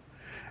trend,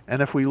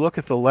 and if we look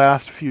at the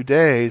last few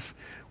days,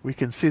 we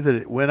can see that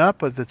it went up,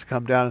 but it's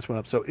come down, it's went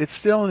up. So it's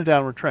still in a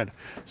downward trend.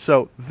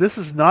 So this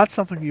is not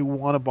something you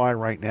want to buy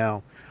right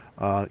now.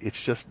 It's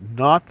just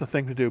not the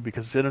thing to do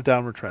because it's in a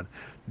downward trend.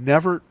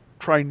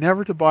 Try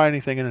never to buy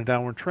anything in a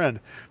downward trend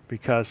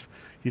because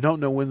you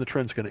don't know when the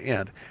trend's going to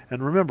end.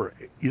 And remember,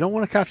 you don't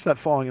want to catch that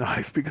falling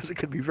knife because it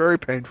can be very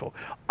painful.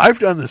 I've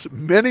done this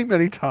many,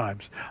 many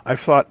times.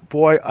 I've thought,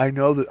 boy, I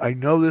know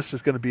this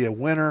is going to be a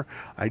winner.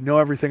 I know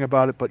everything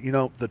about it, but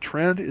the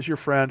trend is your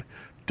friend.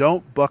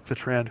 Don't buck the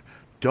trend.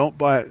 Don't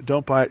buy it.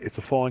 Don't buy it. It's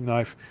a falling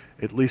knife,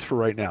 at least for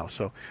right now.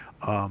 So,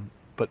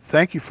 but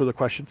thank you for the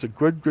question. It's a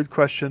good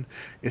question.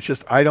 It's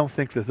just I don't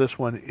think that this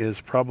one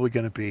is probably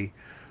going to be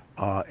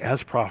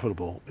as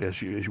profitable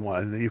as you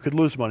want, and you could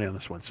lose money on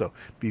this one. So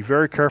be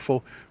very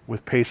careful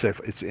with PaySafe.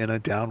 It's in a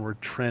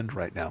downward trend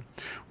right now.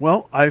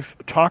 Well, I've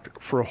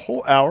talked for a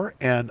whole hour,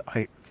 and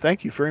I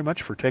thank you very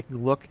much for taking a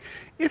look.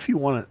 If you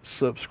want to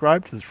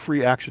subscribe to the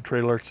free Action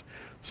Trade Alerts,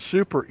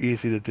 super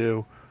easy to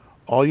do.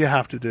 All you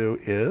have to do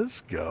is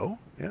go.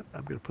 Yeah,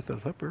 I'm going to put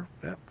that up here.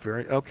 Yeah,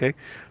 okay.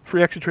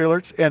 Free Action Trade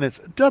Alerts, and it's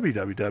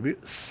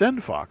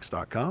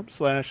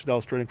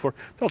www.sendfox.com/DallasTradingFloor.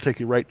 They'll take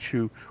you right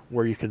to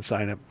where you can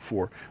sign up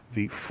for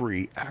the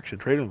free Action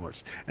Trading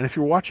Alerts. And if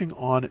you're watching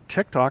on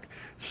TikTok,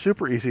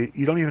 super easy.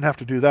 You don't even have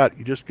to do that.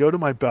 You just go to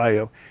my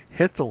bio,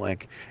 hit the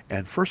link,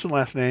 and first and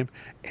last name,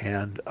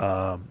 and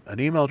an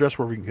email address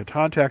where we can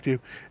contact you.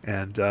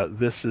 And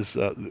this is,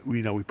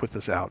 we put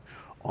this out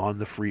on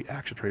the free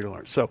Action Trade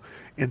Alert. So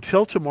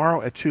until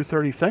tomorrow at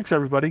 2:30, thanks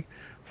everybody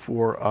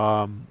for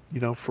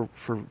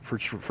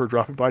for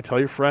dropping by. Tell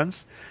your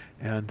friends,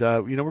 and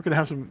we're going to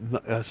have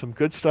some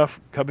good stuff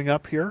coming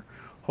up here.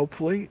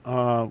 Hopefully,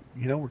 we're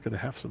going to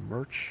have some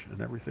merch and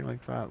everything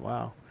like that.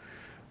 Wow,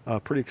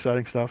 pretty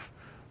exciting stuff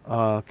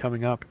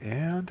coming up.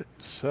 And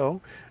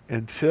so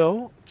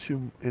until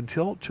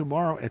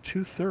tomorrow at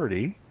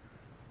 2:30.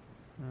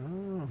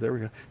 Oh, there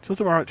we go. Until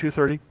tomorrow at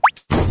 2:30.